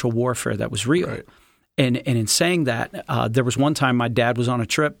spiritual warfare that was real. Right. And in saying that, there was one time my dad was on a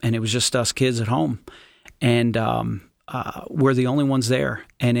trip, and it was just us kids at home. And we're the only ones there.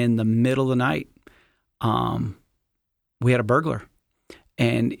 And in the middle of the night, we had a burglar.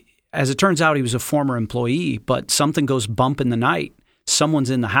 And as it turns out, he was a former employee, but something goes bump in the night. Someone's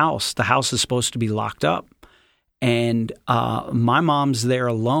in the house. The house is supposed to be locked up. And my mom's there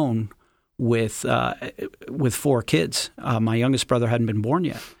alone with 4 kids. My youngest brother hadn't been born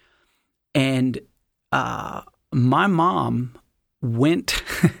yet. And my mom went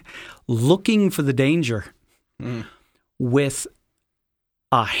looking for the danger with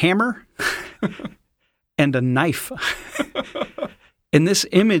a hammer and a knife. And this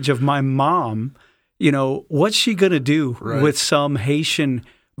image of my mom, what's she going to do with some Haitian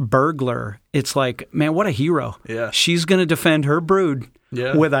burglar? It's like, man, what a hero. Yeah. She's going to defend her brood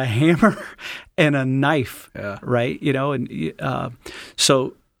with a hammer and a knife, right?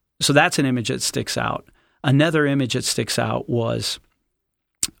 So that's an image that sticks out. Another image that sticks out was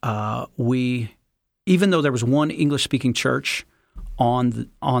even though there was one English-speaking church on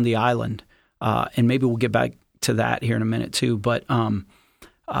the island, and maybe we'll get back to that here in a minute too, but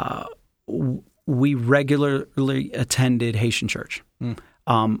we regularly attended Haitian church.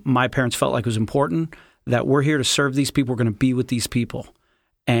 My parents felt like it was important that we're here to serve these people. We're going to be with these people.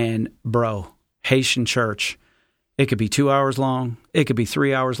 And Haitian church, it could be 2 hours long. It could be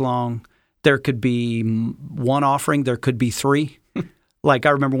 3 hours long. There could be one offering. There could be 3. Like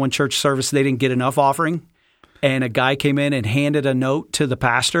I remember one church service, they didn't get enough offering. And a guy came in and handed a note to the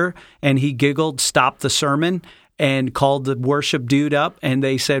pastor, and he giggled, stopped the sermon, and called the worship dude up, and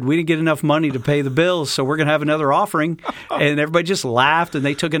they said, we didn't get enough money to pay the bills, so we're going to have another offering. And everybody just laughed, and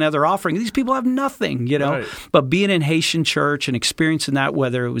they took another offering. These people have nothing, Right. But being in Haitian church and experiencing that,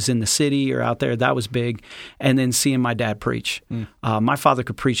 whether it was in the city or out there, that was big. And then seeing my dad preach. My father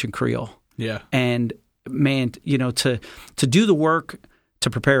could preach in Creole. Yeah. And, man, to do the work to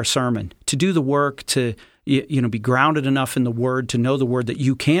prepare a sermon, to do the work to be grounded enough in the Word to know the Word that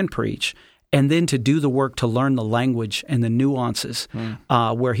you can preach, and then to do the work to learn the language and the nuances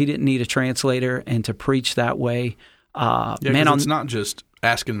where he didn't need a translator, and to preach that way. It's not just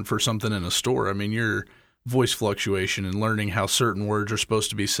asking for something in a store. I mean, your voice fluctuation and learning how certain words are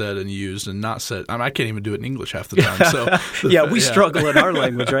supposed to be said and used and not said. I can't even do it in English half the time. So we struggle in our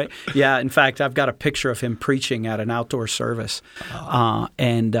language, right? Yeah. In fact, I've got a picture of him preaching at an outdoor service,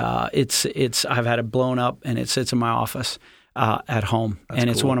 and I've had it blown up, and it sits in my office at home. That's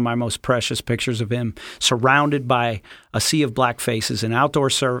It's one of my most precious pictures of him surrounded by a sea of black faces, an outdoor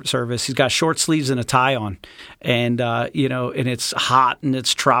service. He's got short sleeves and a tie on, and and it's hot, and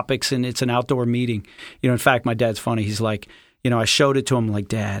it's tropics, and it's an outdoor meeting. In fact, my dad's funny. He's like, I showed it to him, like,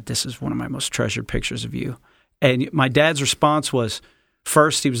 Dad, this is one of my most treasured pictures of you. And my dad's response was,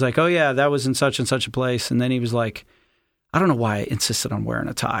 first he was like, oh yeah, that was in such and such a place. And then he was like, I don't know why I insisted on wearing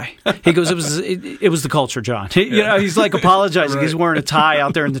a tie. He goes, it was the culture, John. He's like apologizing. Right. He's wearing a tie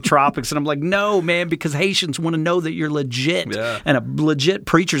out there in the tropics. And I'm like, no, man, because Haitians want to know that you're legit. Yeah. And a legit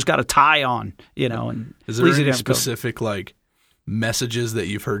preacher's got a tie on, And is there any specific messages that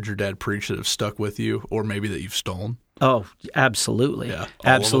you've heard your dad preach that have stuck with you, or maybe that you've stolen? Oh, absolutely. Yeah,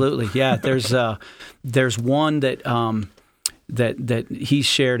 absolutely. Yeah. There's one that he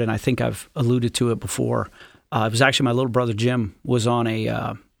shared, and I think I've alluded to it before. It was actually my little brother Jim was on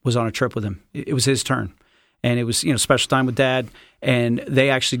a trip with him. It was his turn, and it was special time with Dad, and they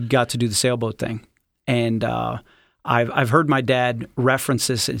actually got to do the sailboat thing. And I've heard my dad reference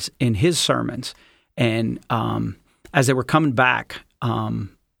this in his sermons. And as they were coming back, there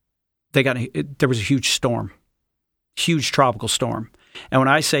was a huge storm, huge tropical storm. And when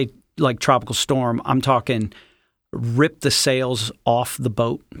I say like tropical storm, I'm talking rip the sails off the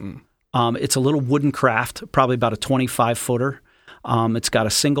boat. It's a little wooden craft, probably about a 25-footer. It's got a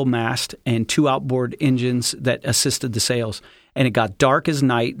single mast and 2 outboard engines that assisted the sails. And it got dark as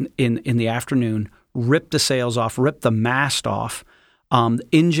night in the afternoon, ripped the sails off, ripped the mast off. The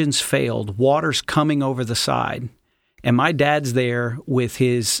engines failed, water's coming over the side. And my dad's there with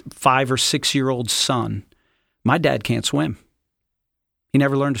his 5 or 6-year-old son. My dad can't swim. He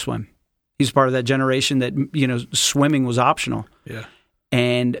never learned to swim. He's part of that generation that, swimming was optional. Yeah.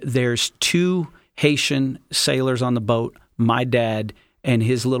 And there's 2 Haitian sailors on the boat, my dad and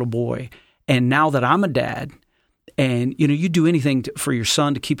his little boy. And now that I'm a dad, and you do anything for your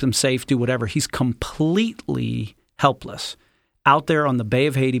son to keep them safe, do whatever, he's completely helpless out there on the Bay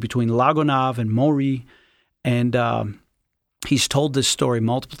of Haiti between Lagonave and Maury. And he's told this story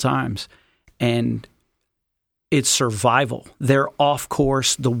multiple times. And it's survival. They're off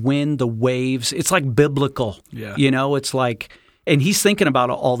course, the wind, the waves. It's like biblical. Yeah. It's like... And he's thinking about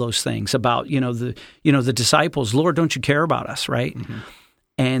all those things, about the disciples. Lord, don't you care about us, right? Mm-hmm.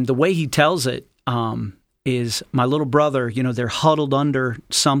 And the way he tells it is, my little brother, they're huddled under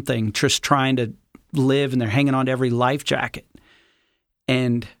something, just trying to live, and they're hanging on to every life jacket.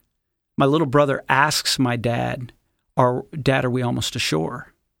 And my little brother asks my dad, are we almost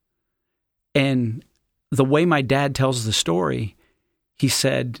ashore? And the way my dad tells the story, he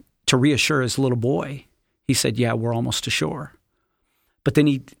said, to reassure his little boy, he said, yeah, we're almost ashore. But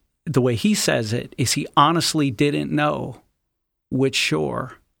then the way he says it is he honestly didn't know which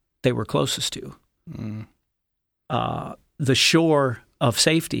shore they were closest to. The shore of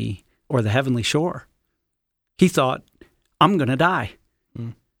safety or the heavenly shore. He thought, I'm going to die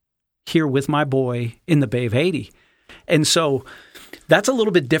here with my boy in the Bay of Haiti. And so that's a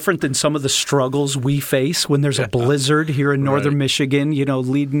little bit different than some of the struggles we face when there's a blizzard here in northern Michigan,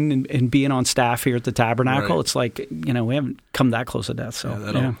 leading and being on staff here at the Tabernacle. It's like, we haven't come that close to death. So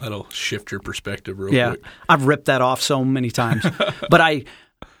that'll shift your perspective real quick. I've ripped that off so many times. But I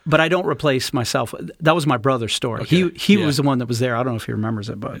don't replace myself. That was my brother's story. Okay. He was the one that was there. I don't know if he remembers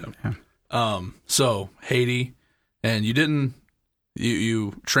it, but so Haiti, and you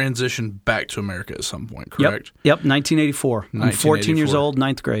transitioned back to America at some point, correct? Yep, 1984. I'm 14 years old,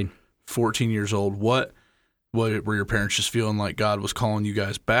 ninth grade. 14 years old. What were your parents just feeling like God was calling you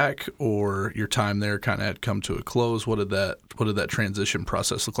guys back, or your time there kind of had come to a close? What did that transition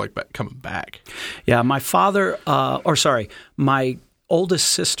process look like coming back? Yeah, my oldest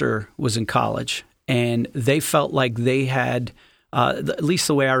sister was in college, and they felt like they had, at least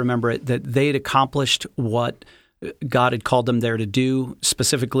the way I remember it, that they had accomplished what God had called them there to do,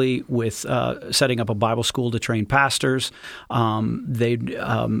 specifically with setting up a Bible school to train pastors. They'd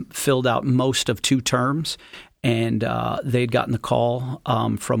filled out most of 2 terms, and they'd gotten the call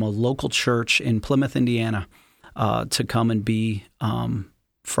from a local church in Plymouth, Indiana, to come and be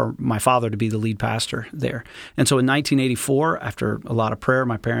for my father to be the lead pastor there. And so in 1984, after a lot of prayer,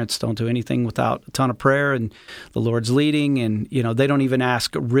 my parents don't do anything without a ton of prayer, and the Lord's leading, and they don't even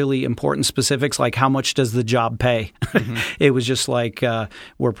ask really important specifics like how much does the job pay. It was just like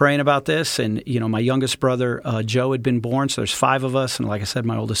we're praying about this, and my youngest brother Joe had been born, so there's 5 of us, and like I said,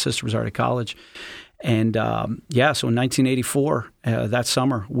 my oldest sister was already at college. And so in 1984, that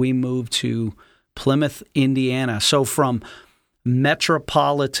summer, we moved to Plymouth, Indiana. So from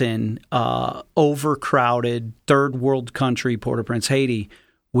metropolitan, overcrowded, third world country, Port-au-Prince, Haiti,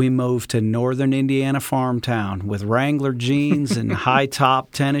 we moved to northern Indiana farm town with Wrangler jeans and high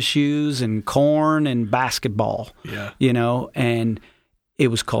top tennis shoes and corn and basketball. And it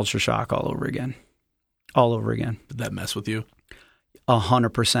was culture shock all over again. Did that mess with you?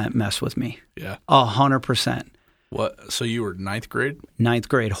 100% mess with me. Yeah. 100%. What? So you were ninth grade? Ninth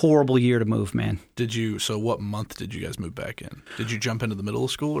grade. Horrible year to move, man. So what month did you guys move back in? Did you jump into the middle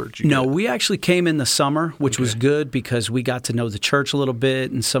of school? No, we actually came in the summer, which was good because we got to know the church a little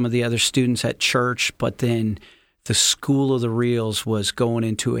bit and some of the other students at church. But then the School of the Reals was going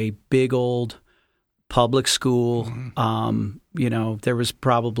into a big old public school. There was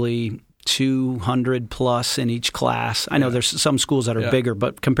probably 200 plus in each class. I know there's some schools that are bigger,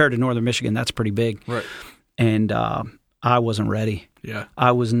 but compared to northern Michigan, that's pretty big. Right. And I wasn't ready. Yeah.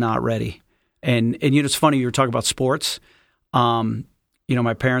 I was not ready. And it's funny, you were talking about sports.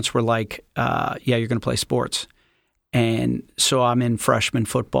 My parents were like, you're going to play sports. And so I'm in freshman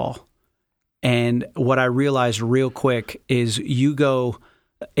football. And what I realized real quick is you go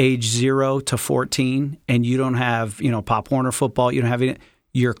age 0 to 14 and you don't have, Pop Warner football, you don't have any,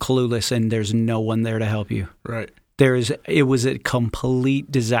 you're clueless and there's no one there to help you. Right. It was a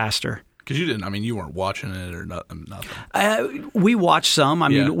complete disaster. Because you weren't watching it or nothing. We watched some.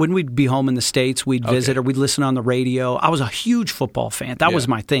 When we'd be home in the States, we'd visit or we'd listen on the radio. I was a huge football fan. That was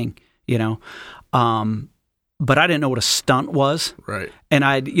my thing, But I didn't know what a stunt was. Right. And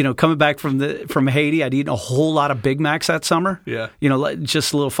coming back from Haiti, I'd eaten a whole lot of Big Macs that summer. Yeah.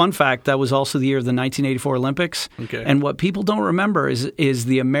 Just a little fun fact, that was also the year of the 1984 Olympics. Okay. And what people don't remember is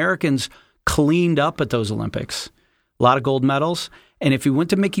the Americans cleaned up at those Olympics. A lot of gold medals. And if you went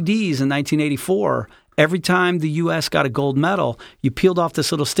to Mickey D's in 1984, every time the U.S. got a gold medal, you peeled off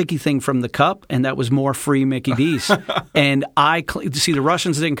this little sticky thing from the cup, and that was more free Mickey D's. And the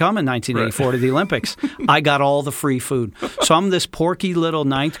Russians didn't come in 1984 to the Olympics. I got all the free food. So I'm this porky little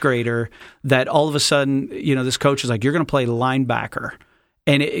ninth grader that all of a sudden, this coach is like, you're going to play linebacker.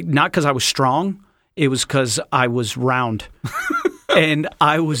 And not because I was strong, it was because I was round. And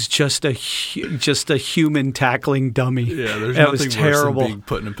I was just a human tackling dummy. Yeah, there's nothing worse than being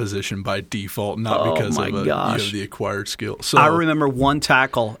put in a position by default, not because of the acquired skill. So I remember one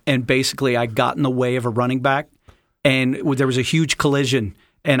tackle, and basically I got in the way of a running back, and there was a huge collision,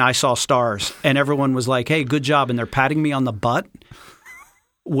 and I saw stars. And everyone was like, hey, good job. And they're patting me on the butt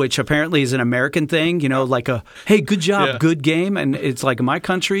which apparently is an American thing, like hey, good job, good game. And it's like, in my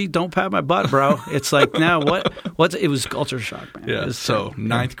country, don't pat my butt, bro. It's like, no, what? It was culture shock, man. Yeah, so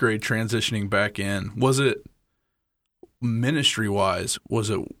ninth grade transitioning back in. Was it, ministry-wise, was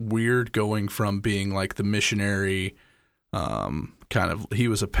it weird going from being like the missionary kind of, he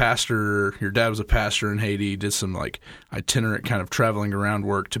was a pastor, your dad was a pastor in Haiti, did some like itinerant kind of traveling around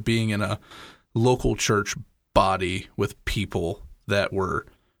work, to being in a local church body with people that were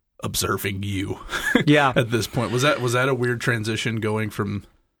observing you at this point? Was that a weird transition going from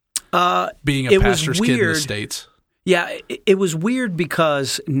being a pastor's kid in the States? Yeah, it was weird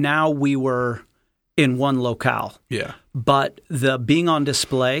because now we were in one locale. Yeah. But the being on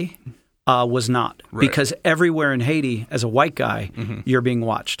display was not. Right. Because everywhere in Haiti, as a white guy, you're being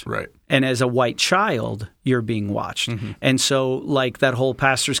watched. Right. And as a white child, you're being watched. And so, like, that whole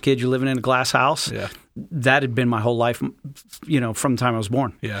pastor's kid, you're living in a glass house, that had been my whole life, from the time I was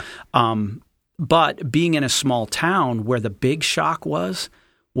born. Yeah. But being in a small town where the big shock was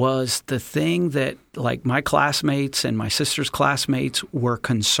the thing that, like, my classmates and my sister's classmates were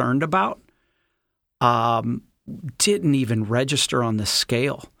concerned about, didn't even register on the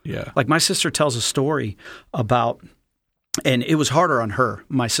scale. Yeah. Like, my sister tells a story about, and it was harder on her,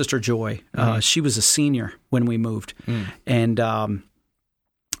 my sister Joy. She was a senior when we moved, and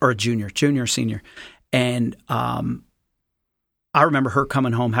or a junior, senior. And I remember her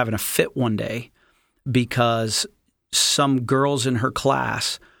coming home having a fit one day because some girls in her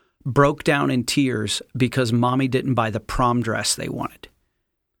class broke down in tears because mommy didn't buy the prom dress they wanted.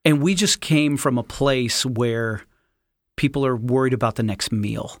 And we just came from a place where people are worried about the next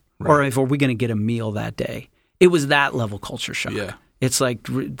meal, or if are we going to get a meal that day. It was that level culture shock. Yeah. It's like,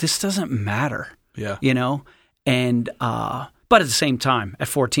 this doesn't matter. Yeah. And but at the same time, at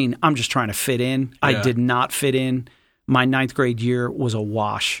 14, I'm just trying to fit in. I did not fit in. My ninth grade year was a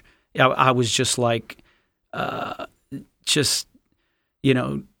wash. I was just like,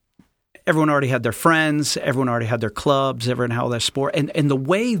 everyone already had their friends, everyone already had their clubs, everyone had all their sport. And the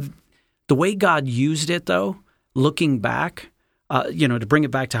way God used it, though, looking back, to bring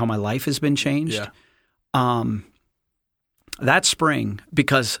it back to how my life has been changed, that spring,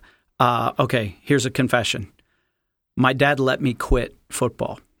 because, here's a confession. My dad let me quit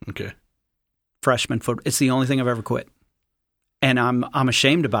football. Okay. Freshman football. It's the only thing I've ever quit. And I'm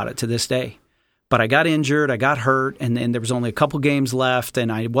ashamed about it to this day. But I got injured, I got hurt, and then there was only a couple games left, and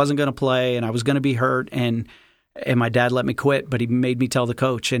I wasn't going to play, and I was going to be hurt, and my dad let me quit, but he made me tell the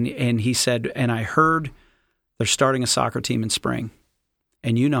coach, and he said, and I heard they're starting a soccer team in spring,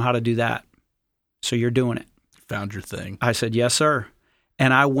 and you know how to do that, so you're doing it. Found your thing. I said, yes, sir.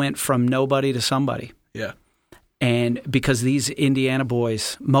 And I went from nobody to somebody. Yeah. And because these Indiana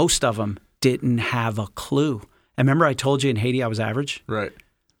boys, most of them didn't have a clue. And remember I told you in Haiti I was average? Right.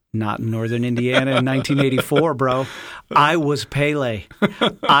 Not in northern Indiana in 1984, bro. I was Pele.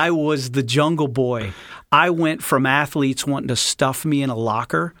 I was the jungle boy. I went from athletes wanting to stuff me in a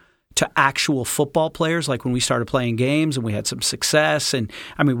locker to actual football players, like when we started playing games and we had some success. And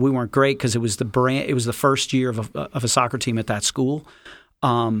I mean, we weren't great because it was the first year of a soccer team at that school.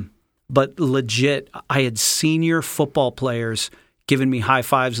 But legit, I had senior football players giving me high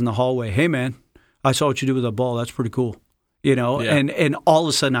fives in the hallway. Hey, man, I saw what you did with that ball. That's pretty cool. And all of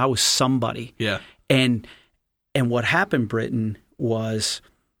a sudden I was somebody. Yeah. And what happened, Britton, was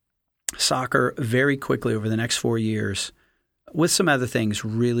soccer very quickly over the next 4 years, with some other things,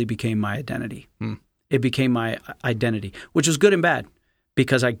 really became my identity. It became my identity, which was good and bad,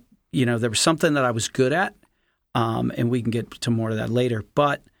 because there was something that I was good at, and we can get to more of that later,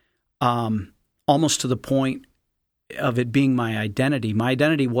 but almost to the point of it being my identity. My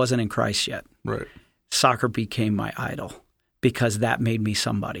identity wasn't in Christ yet. Right. Soccer became my idol, because that made me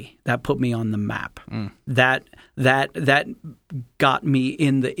somebody. That put me on the map. That got me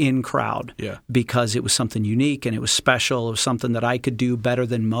in the in crowd. Yeah. Because it was something unique and it was special. It was something that I could do better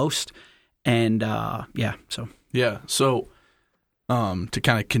than most. And So to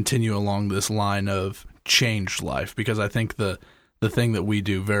kind of continue along this line of changed life, because I think the thing that we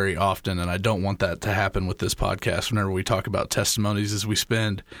do very often, and I don't want that to happen with this podcast, whenever we talk about testimonies, is we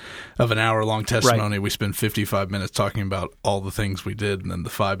spend, of an hour-long testimony, we spend 55 minutes talking about all the things we did, and then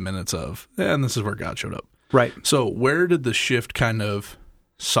the 5 minutes of, and this is where God showed up. Right. So where did the shift kind of,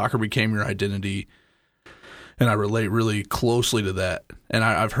 soccer became your identity, and I relate really closely to that. And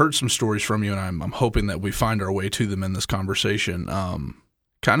I've heard some stories from you, and I'm hoping that we find our way to them in this conversation.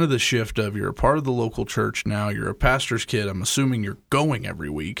 Kind of the shift of, you're a part of the local church now, you're a pastor's kid. I'm assuming you're going every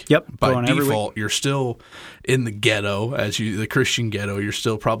week. Yep. By default, you're still in the ghetto, the Christian ghetto. You're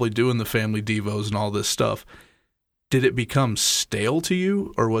still probably doing the family devos and all this stuff. did it become stale to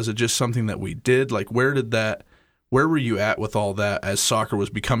you, or was it just something that we did? Like, where were you at with all that as soccer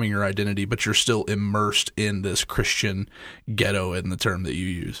was becoming your identity, but you're still immersed in this Christian ghetto, in the term that you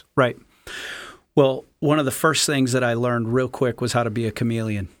use? Right. Well, one of the first things that I learned real quick was how to be a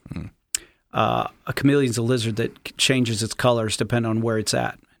chameleon. A chameleon's a lizard that changes its colors depending on where it's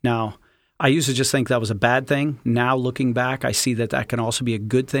at. Now, I used to just think that was a bad thing. Now, looking back, I see that can also be a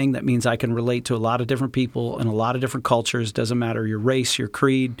good thing. That means I can relate to a lot of different people in a lot of different cultures. Doesn't matter your race, your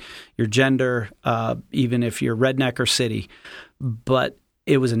creed, your gender, even if you're redneck or city. But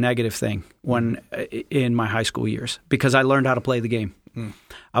it was a negative thing in my high school years, because I learned how to play the game.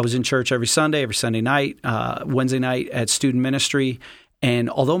 I was in church every Sunday night, Wednesday night at student ministry. And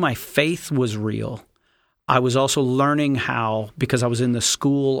although my faith was real, I was also learning how, because I was in the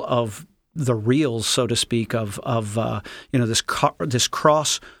school of the reals, so to speak, of this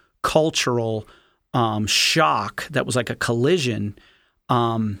cross-cultural shock that was like a collision.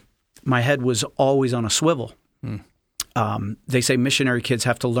 My head was always on a swivel. They say missionary kids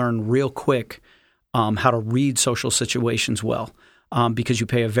have to learn real quick how to read social situations well, because you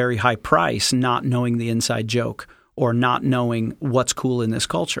pay a very high price not knowing the inside joke or not knowing what's cool in this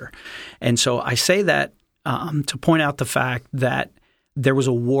culture. And so I say that to point out the fact that there was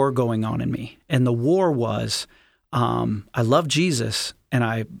a war going on in me. And the war was, I loved Jesus and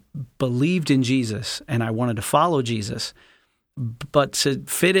I believed in Jesus and I wanted to follow Jesus. But to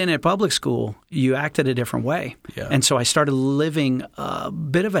fit in at public school, you acted a different way. Yeah. And so I started living a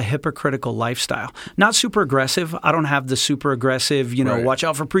bit of a hypocritical lifestyle. Not super aggressive. I don't have the super aggressive, right. Watch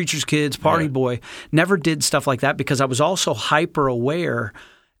out for preacher's kids, party boy. Never did stuff like that, because I was also hyper aware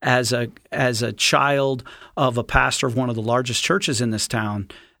as a child of a pastor of one of the largest churches in this town,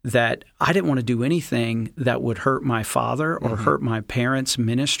 that I didn't want to do anything that would hurt my father or hurt my parents'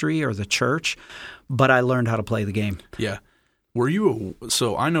 ministry or the church, but I learned how to play the game. Yeah.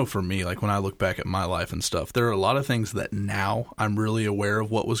 So I know for me, like when I look back at my life and stuff, there are a lot of things that now I'm really aware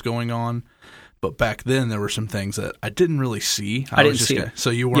of what was going on. But back then, there were some things that I didn't really see. I didn't see it.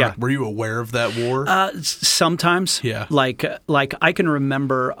 So you weren't? Were you aware of that war? Sometimes. Yeah. Like I can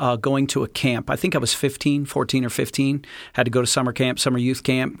remember going to a camp. I think I was 14 or 15. Had to go to summer youth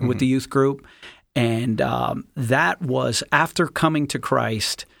camp with the youth group. And that was, after coming to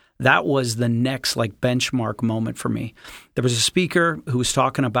Christ, that was the next benchmark moment for me. There was a speaker who was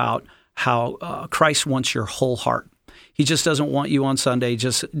talking about how Christ wants your whole heart. He just doesn't want you on Sunday,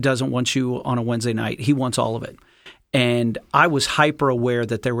 just doesn't want you on a Wednesday night. He wants all of it. And I was hyper aware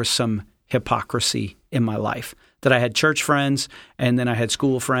that there was some hypocrisy in my life, that I had church friends and then I had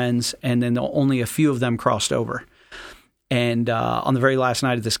school friends, and then only a few of them crossed over. And on the very last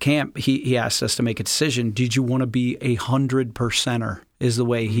night of this camp, he asked us to make a decision. Did you want to be 100%er, is the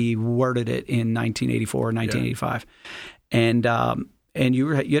way he worded it in 1984 or 1985. Yeah. And you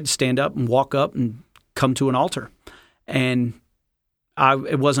had to stand up and walk up and come to an altar. And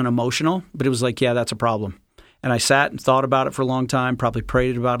it wasn't emotional, but it was like, yeah, that's a problem. And I sat and thought about it for a long time, probably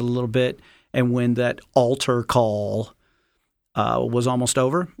prayed about it a little bit. And when that altar call was almost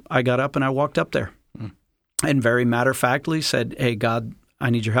over, I got up and I walked up there. And very matter-of-factly said, hey, God, I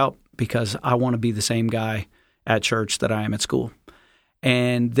need your help because I want to be the same guy at church that I am at school.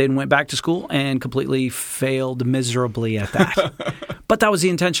 And then went back to school and completely failed miserably at that. But that was the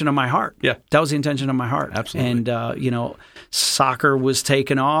intention of my heart. Yeah. That was the intention of my heart. Absolutely. And, soccer was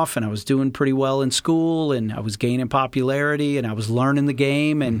taking off and I was doing pretty well in school and I was gaining popularity and I was learning the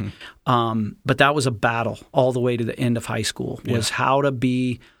game. And but that was a battle all the way to the end of high school, was how to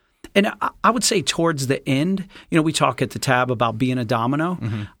be. And I would say towards the end, we talk at the tab about being a domino.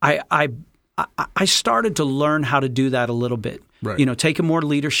 I started to learn how to do that a little bit. Right. Taking more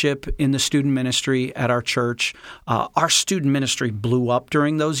leadership in the student ministry at our church. Our student ministry blew up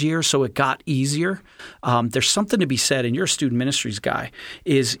during those years, so it got easier. There's something to be said, and you're a student ministries guy,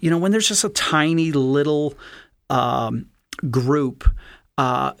 is, when there's just a tiny little group,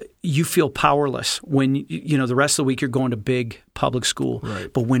 you feel powerless when, the rest of the week you're going to big public school.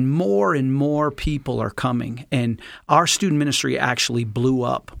 Right. But when more and more people are coming, and our student ministry actually blew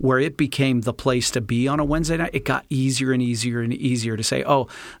up where it became the place to be on a Wednesday night, it got easier and easier and easier to say, oh,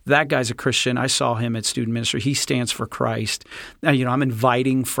 that guy's a Christian. I saw him at student ministry. He stands for Christ. Now, I'm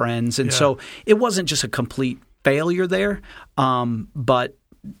inviting friends. And so it wasn't just a complete failure there, but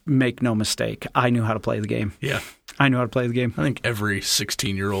make no mistake, I knew how to play the game. Yeah. I knew how to play the game. I think every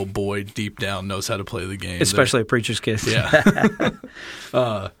 16-year-old boy deep down knows how to play the game. Especially a preacher's kid.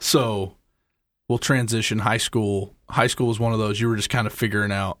 Yeah. So we'll transition high school. High school was one of those, you were just kind of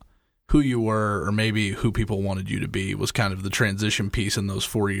figuring out who you were or maybe who people wanted you to be, was kind of the transition piece in those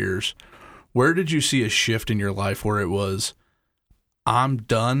 4 years. where did you see a shift in your life where it was, I'm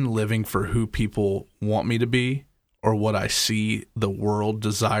done living for who people want me to be or what I see the world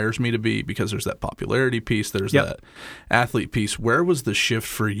desires me to be? Because there's that popularity piece, there's that athlete piece. Where was the shift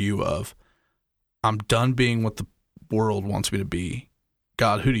for you of, I'm done being what the world wants me to be.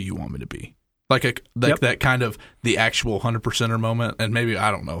 God, who do you want me to be? Like that kind of the actual 100%er moment. And maybe,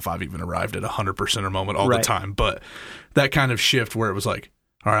 I don't know if I've even arrived at a 100%er moment all the time, but that kind of shift where it was like,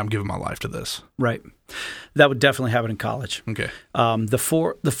 all right, I'm giving my life to this. Right. That would definitely happen in college. Okay. The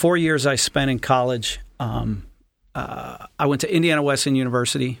 4 years I spent in college, I went to Indiana Wesleyan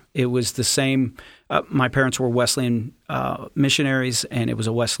University. It was the same. My parents were Wesleyan missionaries, and it was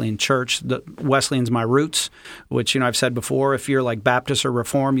a Wesleyan church. The Wesleyan's my roots, which I've said before. If you're like Baptist or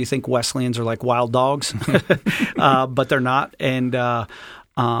Reform, you think Wesleyans are like wild dogs, but they're not. And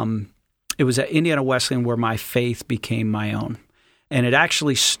it was at Indiana Wesleyan where my faith became my own. And it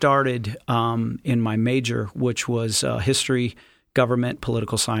actually started in my major, which was history, government,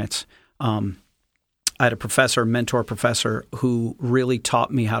 political science. I had a mentor professor, who really taught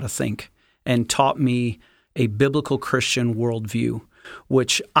me how to think and taught me a biblical Christian worldview,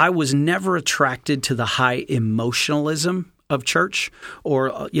 which I was never attracted to the high emotionalism of church or,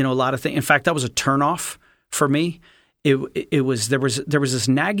 a lot of things. In fact, that was a turnoff for me. There was this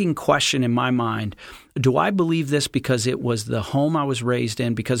nagging question in my mind: do I believe this because it was the home I was raised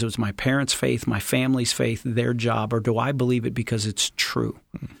in, because it was my parents' faith, my family's faith, their job, or do I believe it because it's true?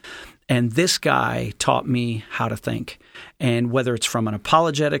 And this guy taught me how to think, and whether it's from an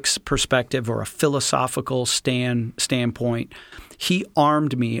apologetics perspective or a philosophical standpoint, he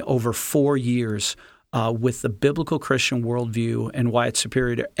armed me over 4 years with the biblical Christian worldview and why it's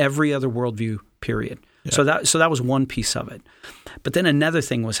superior to every other worldview. Period. Yeah. So that was one piece of it. But then another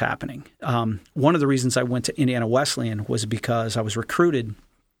thing was happening. One of the reasons I went to Indiana Wesleyan was because I was recruited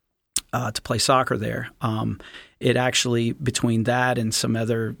to play soccer there. It actually, between that and some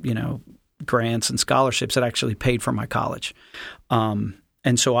other, grants and scholarships, it actually paid for my college. And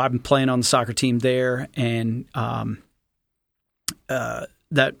so I'm playing on the soccer team there, and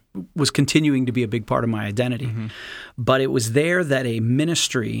that was continuing to be a big part of my identity. Mm-hmm. But it was there that a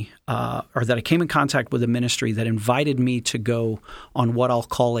ministry, or that I came in contact with a ministry that invited me to go on what I'll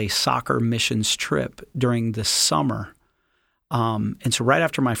call a soccer missions trip during the summer. And so right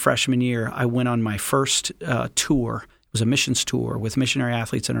after my freshman year, I went on my first tour. It was a missions tour with Missionary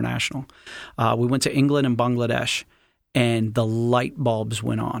Athletes International. We went to England and Bangladesh, and the light bulbs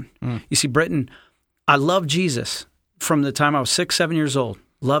went on. You see, Britton, I love Jesus. From the time I was 6, 7 years old,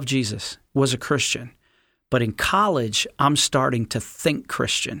 loved Jesus, was a Christian. But in college, I'm starting to think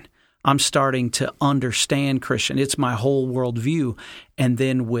Christian. I'm starting to understand Christian. It's my whole worldview. And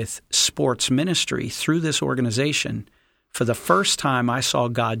then with sports ministry, through this organization, for the first time, I saw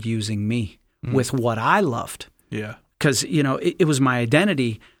God using me with what I loved. Yeah. Because, it was my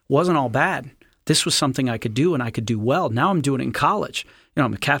identity, wasn't all bad. This was something I could do, and I could do well. Now I'm doing it in college.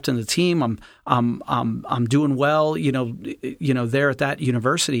 I'm a captain of the team. I'm doing well, there at that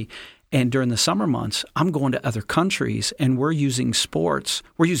university. And during the summer months, I'm going to other countries, and we're using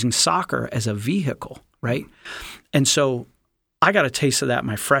soccer as a vehicle, right? And so I got a taste of that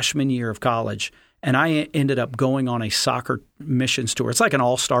my freshman year of college, and I ended up going on a soccer missions tour. It's like an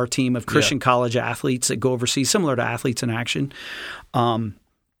all-star team of Christian college athletes that go overseas, similar to Athletes in Action.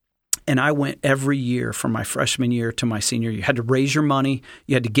 And I went every year from my freshman year to my senior year. You had to raise your money.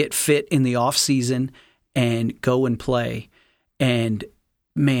 You had to get fit in the off season and go and play. And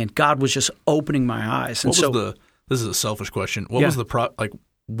man, God was just opening my eyes. And this is a selfish question. What was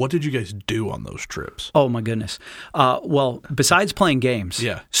what did you guys do on those trips? Oh my goodness. Well, besides playing games.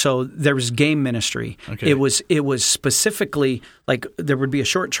 Yeah. So there was game ministry. Okay. It was specifically like there would be a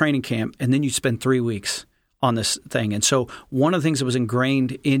short training camp, and then you'd spend 3 weeks on this thing. And so one of the things that was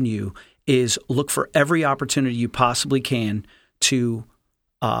ingrained in you is look for every opportunity you possibly can to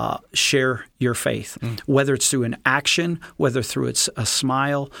share your faith, whether it's through an action, whether through it's a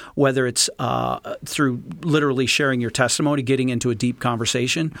smile, whether it's through literally sharing your testimony, getting into a deep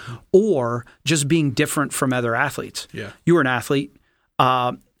conversation, or just being different from other athletes. Yeah. You were an athlete.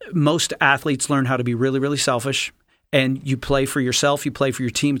 Most athletes learn how to be really, really selfish, and you play for yourself, you play for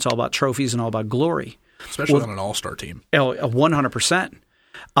your team. It's all about trophies and all about glory. Especially on an all-star team. 100%.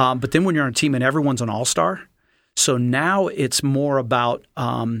 But then when you're on a team and everyone's an all-star, so now it's more about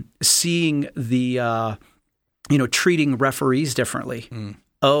seeing the, treating referees differently.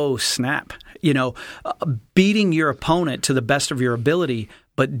 Oh, snap. Beating your opponent to the best of your ability,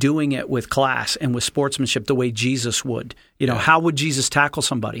 but doing it with class and with sportsmanship the way Jesus would. How would Jesus tackle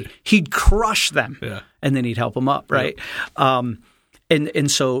somebody? He'd crush them, and then he'd help them up, right?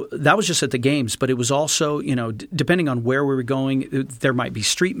 And so that was just at the games, but it was also, depending on where we were going, there might be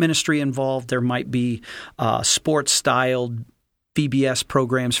street ministry involved. There might be sports-styled VBS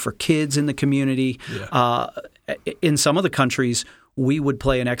programs for kids in the community. Yeah. In some of the countries, we would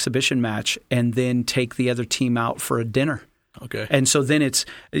play an exhibition match and then take the other team out for a dinner. Okay. And so then it's,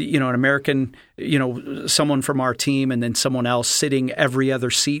 an American, someone from our team and then someone else sitting every other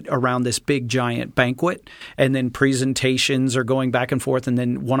seat around this big giant banquet. And then presentations are going back and forth. And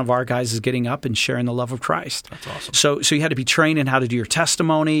then one of our guys is getting up and sharing the love of Christ. That's awesome. So you had to be trained in how to do your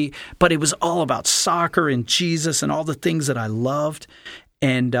testimony. But it was all about soccer and Jesus and all the things that I loved.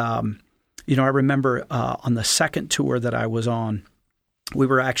 And, I remember on the second tour that I was on, we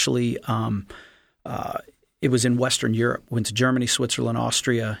were actually it was in Western Europe, went to Germany, Switzerland,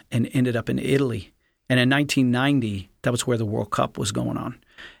 Austria, and ended up in Italy. And in 1990, that was where the World Cup was going on.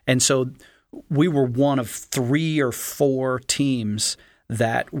 And so we were one of 3 or 4 teams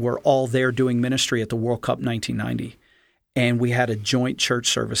that were all there doing ministry at the World Cup 1990. And we had a joint church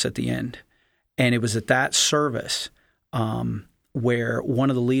service at the end. And it was at that service where one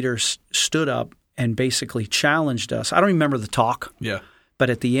of the leaders stood up and basically challenged us. I don't remember the talk. Yeah. But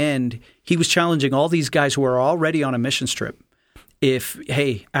at the end, he was challenging all these guys who are already on a missions trip.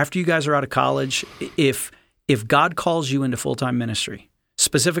 After you guys are out of college, if God calls you into full-time ministry,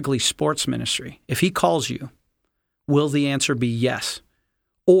 specifically sports ministry, if he calls you, will the answer be yes?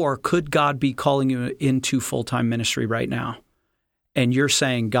 Or could God be calling you into full-time ministry right now? And you're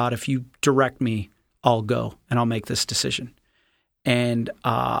saying, God, if you direct me, I'll go and I'll make this decision. And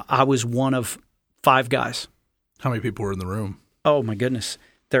I was one of 5 guys. How many people were in the room? Oh, my goodness.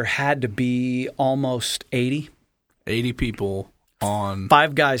 There had to be almost 80. 80 people on...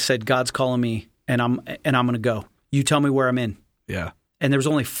 5 guys said, God's calling me, and I'm going to go. You tell me where I'm in. Yeah. And there was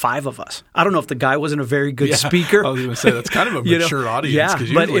only 5 of us. I don't know if the guy wasn't a very good speaker. I was going to say, that's kind of a mature audience.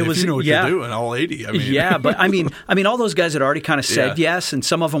 Because usually if you know what you're doing, all 80. Yeah, but I mean, all those guys had already kind of said yes, and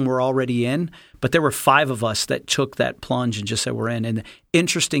some of them were already in. But there were 5 of us that took that plunge and just said we're in. And the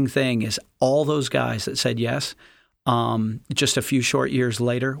interesting thing is all those guys that said yes, just a few short years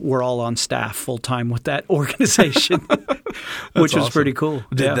later, we're all on staff full-time with that organization, which was pretty cool.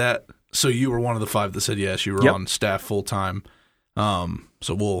 So you were one of the 5 that said yes, you were on staff full-time.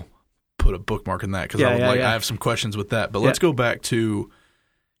 So we'll put a bookmark in that because I have some questions with that. But let's go back to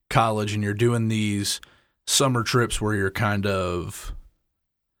college, and you're doing these summer trips where you're kind of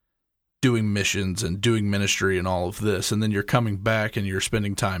doing missions and doing ministry and all of this, and then you're coming back and you're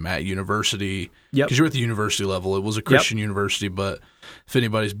spending time at university because you're at the university level. It was a Christian university, but if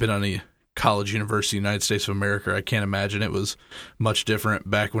anybody's been on a college university in the United States of America, I can't imagine it was much different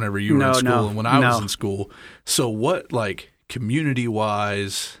back whenever you were in school and when I was in school. So what,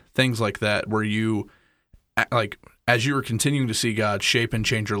 community-wise, things like that, were you, as you were continuing to see God shape and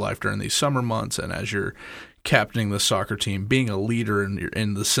change your life during these summer months, and as you're captaining the soccer team, being a leader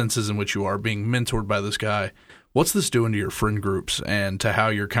in the senses in which you are, being mentored by this guy, what's this doing to your friend groups and to how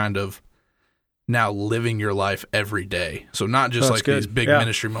you're kind of now living your life every day? So not just these big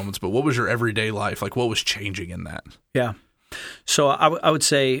ministry moments, but what was your everyday life? What was changing in that? Yeah. So I would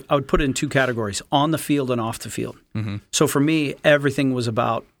say I would put it in 2 categories, on the field and off the field. Mm-hmm. So for me, everything was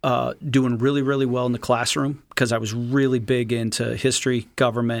about doing really, really well in the classroom because I was really big into history,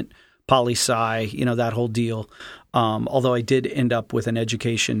 government, poli-sci, that whole deal. Although I did end up with an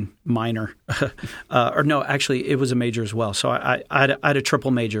education minor. Or no, actually, it was a major as well. So I had a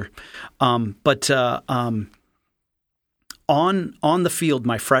triple major. But on the field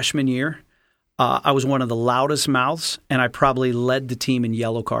my freshman year, I was one of the loudest mouths, and I probably led the team in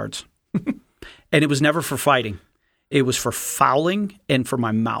yellow cards. And it was never for fighting. It was for fouling and for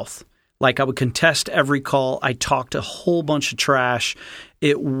my mouth. I would contest every call. I talked a whole bunch of trash.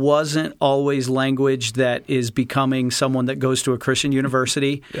 It wasn't always language that is becoming someone that goes to a Christian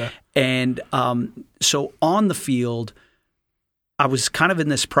university. Yeah. And so on the field, I was kind of in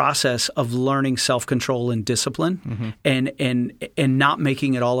this process of learning self-control and discipline, and not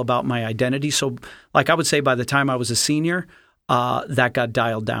making it all about my identity. So I would say by the time I was a senior, that got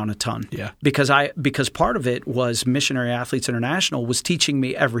dialed down a ton. Yeah. Because part of it was Missionary Athletes International was teaching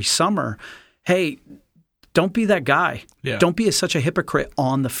me every summer, hey, don't be that guy. Yeah. Don't be such a hypocrite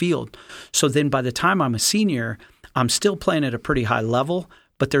on the field. So then by the time I'm a senior, I'm still playing at a pretty high level,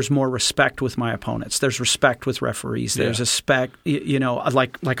 but there's more respect with my opponents. There's respect with referees. There's respect,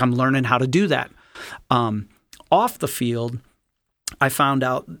 like I'm learning how to do that. Off the field, I found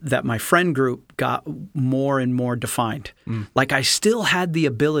out that my friend group got more and more defined. Like I still had the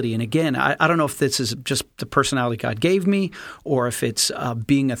ability, and again, I don't know if this is just the personality God gave me or if it's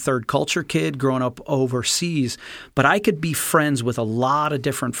being a third culture kid growing up overseas, but I could be friends with a lot of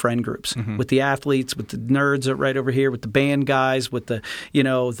different friend groups, with the athletes, with the nerds right over here, with the band guys, with the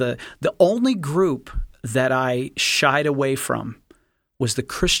only group that I shied away from was the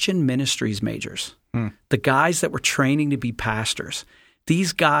Christian ministries majors. The guys that were training to be pastors.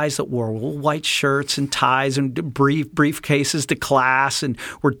 These guys that wore white shirts and ties and briefcases to class and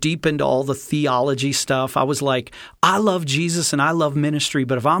were deep into all the theology stuff. I was like, I love Jesus and I love ministry,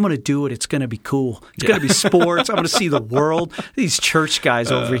 but if I'm going to do it, it's going to be cool. It's going to be sports. I'm going to see the world. These church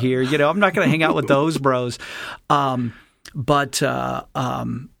guys over here, I'm not going to hang out with those bros.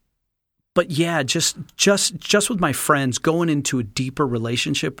 But yeah, just with my friends, going into a deeper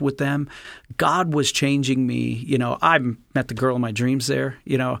relationship with them, God was changing me. I met the girl of my dreams there.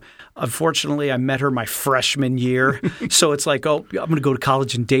 Unfortunately, I met her my freshman year. So it's like, I'm going to go to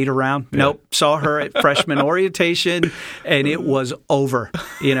college and date around. Yeah. Nope. Saw her at freshman orientation, and it was over.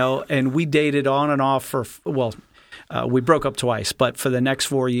 And we dated on and off for, we broke up twice, but for the next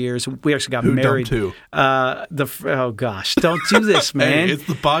 4 years, we actually got married. Who oh gosh, don't do this, man! Hey, it's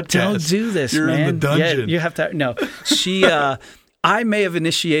the podcast. Don't do this, You're man. in the dungeon. Yeah, you have to. No, she. I may have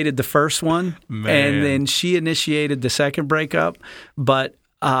initiated the first one, and then she initiated the second breakup. But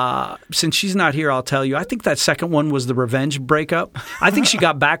since she's not here, I'll tell you. I think that second one was the revenge breakup. I think she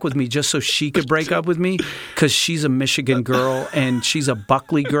got back with me just so she could break up with me because she's a Michigan girl and she's a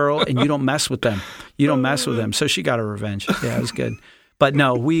Buckley girl, and you don't mess with them. You don't mess with them. So she got her revenge. Yeah, it was good. But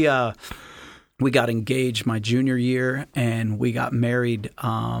no, we got engaged my junior year, and we got married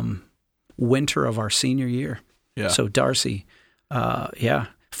winter of our senior year. Yeah. So Darcy,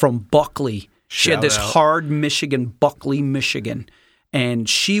 from Buckley. She had this hard Michigan, Buckley, Michigan. And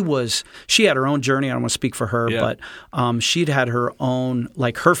she had her own journey. I don't want to speak for her, but she'd had her own,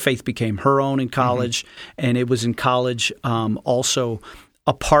 like her faith became her own in college. And it was in college also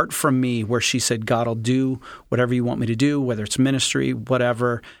apart from me where she said, God, I'll do whatever you want me to do, whether it's ministry,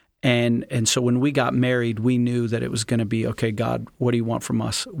 whatever. And so when we got married, we knew that it was going to be, okay, God, what do you want from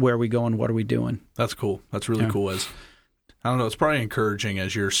us? Where are we going? What are we doing? That's cool. That's really cool. I don't know, it's probably encouraging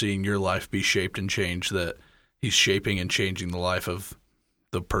as you're seeing your life be shaped and changed that he's shaping and changing the life of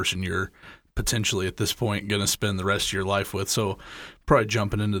the person you're potentially at this point going to spend the rest of your life with. So probably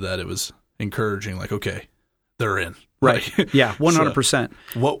jumping into that, it was encouraging, like, okay, they're in. Right. Yeah,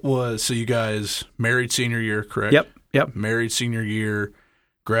 100%. So you guys married senior year, correct? Yep. Married senior year,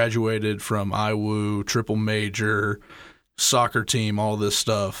 graduated from IWU, triple major, soccer team, all this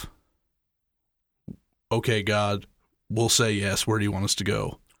stuff. Okay, God, we'll say yes. Where do you want us to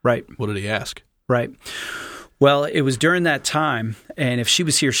go? Right. What did he ask? Right. Well, it was during that time, and if she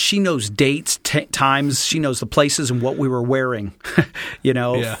was here, she knows dates, times, she knows the places and what we were wearing.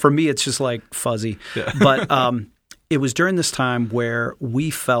 For me, it's just like fuzzy. Yeah. But it was during this time where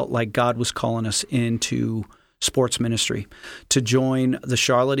we felt like God was calling us into sports ministry to join the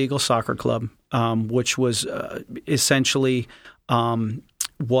Charlotte Eagles Soccer Club, which was essentially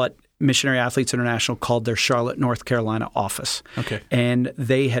what Missionary Athletes International called their Charlotte, North Carolina office. Okay. And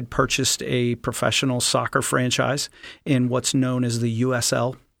they had purchased a professional soccer franchise in what's known as the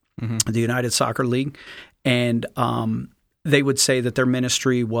USL, the United Soccer League. And they would say that their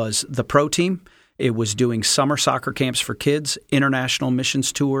ministry was the pro team. It was doing summer soccer camps for kids, international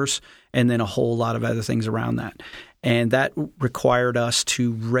missions tours, and then a whole lot of other things around that. And that required us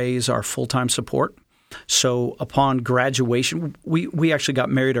to raise our full-time support. So upon graduation, we actually got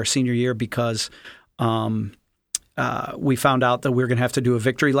married our senior year because we found out that we were going to have to do a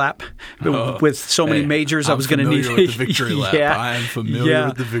victory lap with so many majors. I was going to need with the victory lap. I am familiar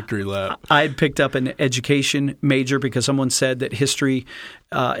with the victory lap. I had picked up an education major because someone said that history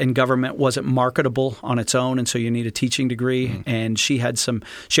and government wasn't marketable on its own, and so you need a teaching degree. And she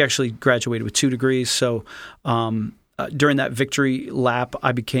actually graduated with 2 degrees. So during that victory lap,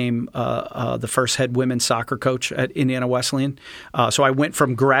 I became the first head women's soccer coach at Indiana Wesleyan. So I went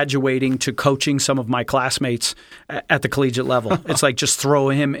from graduating to coaching some of my classmates at the collegiate level. It's like just throw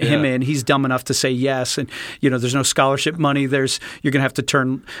him in. He's dumb enough to say yes, and there's no scholarship money. You're going to have to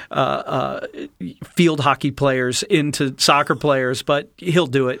turn field hockey players into soccer players, but he'll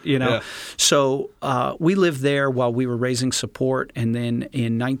do it. Yeah. So we lived there while we were raising support, and then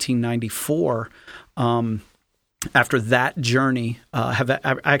in 1994. after that journey,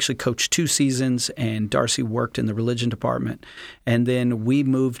 I actually coached 2 seasons, and Darcy worked in the religion department. And then we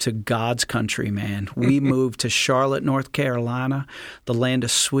moved to God's country, man. We moved to Charlotte, North Carolina, the land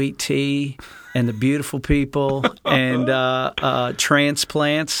of sweet tea and the beautiful people and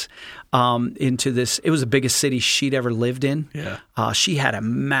transplants into this. It was the biggest city she'd ever lived in. Yeah. She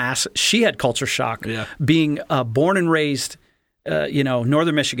had culture shock. Yeah. Being born and raised,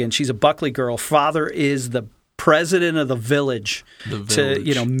 Northern Michigan. She's a Buckley girl. Father is the president of the village.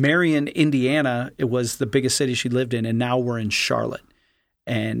 To Marion, Indiana. It was the biggest city she lived in, and now we're in Charlotte.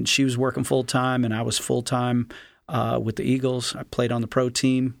 And she was working full time, and I was full time with the Eagles. I played on the pro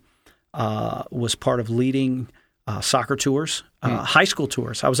team. Was part of leading soccer tours, high school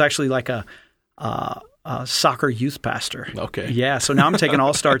tours. I was actually like a soccer youth pastor. Okay. Yeah. So now I'm taking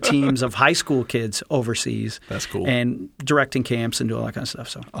all-star teams of high school kids overseas. That's cool. And directing camps and doing all that kind of stuff.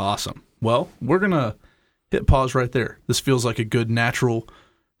 So awesome. Well, we're gonna hit pause right there. This feels like a good natural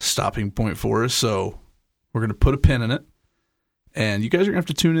stopping point for us. So we're gonna put a pin in it, and you guys are gonna have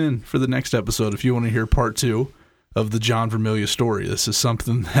to tune in for the next episode if you want to hear part 2 of the John Vermilya story. This is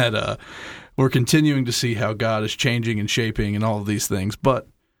something that we're continuing to see how God is changing and shaping and all of these things. But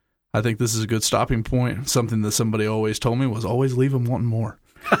I think this is a good stopping point. Something that somebody always told me was always leave them wanting more.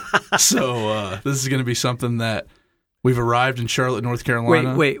 So this is going to be something that we've arrived in Charlotte, North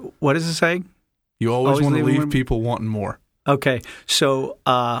Carolina. Wait, what is it saying? You always want to leave people wanting more. Okay, so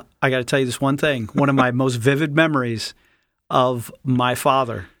I got to tell you this one thing. One of my most vivid memories of my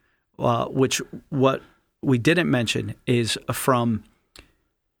father, which what we didn't mention is from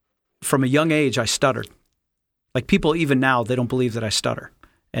a young age I stuttered. Like people even now, they don't believe that I stutter.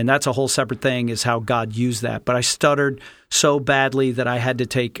 And that's a whole separate thing is how God used that. But I stuttered so badly that I had to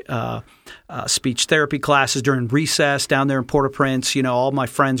take speech therapy classes during recess down there in Port-au-Prince. All my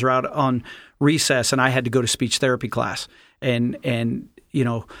friends are out on recess, and I had to go to speech therapy class. And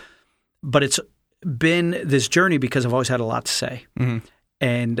but it's been this journey because I've always had a lot to say. Mm-hmm.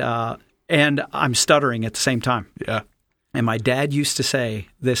 And I'm stuttering at the same time. Yeah. And my dad used to say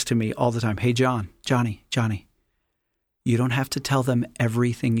this to me all the time. Hey, Johnny, you don't have to tell them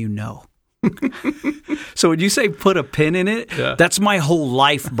everything you know. So when you say put a pin in it, That's my whole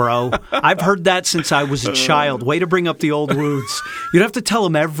life, bro. I've heard that since I was a child. Way to bring up the old wounds. You don't have to tell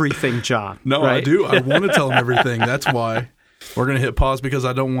them everything, John. No, right? I do. I want to tell them everything. That's why we're going to hit pause, because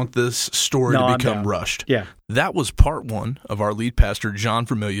I don't want this story to become rushed. Yeah. That was part 1 of our lead pastor, John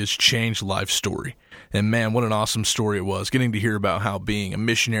Vermilya's changed life story. And man, what an awesome story it was, getting to hear about how being a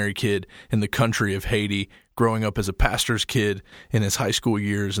missionary kid in the country of Haiti, growing up as a pastor's kid in his high school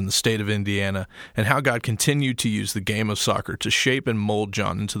years in the state of Indiana, and how God continued to use the game of soccer to shape and mold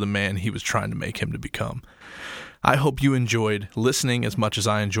John into the man he was trying to make him to become. I hope you enjoyed listening as much as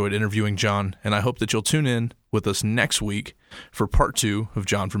I enjoyed interviewing John, and I hope that you'll tune in with us next week for part 2 of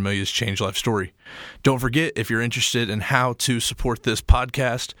John Vermilya's Change Life story. Don't forget, if you're interested in how to support this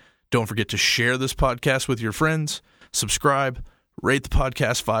podcast, don't forget to share this podcast with your friends, subscribe, rate the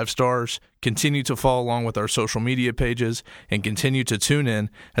podcast 5 stars, continue to follow along with our social media pages, and continue to tune in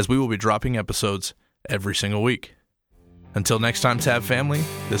as we will be dropping episodes every single week. Until next time, Tab family,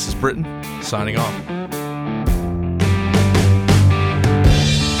 this is Britton, signing off.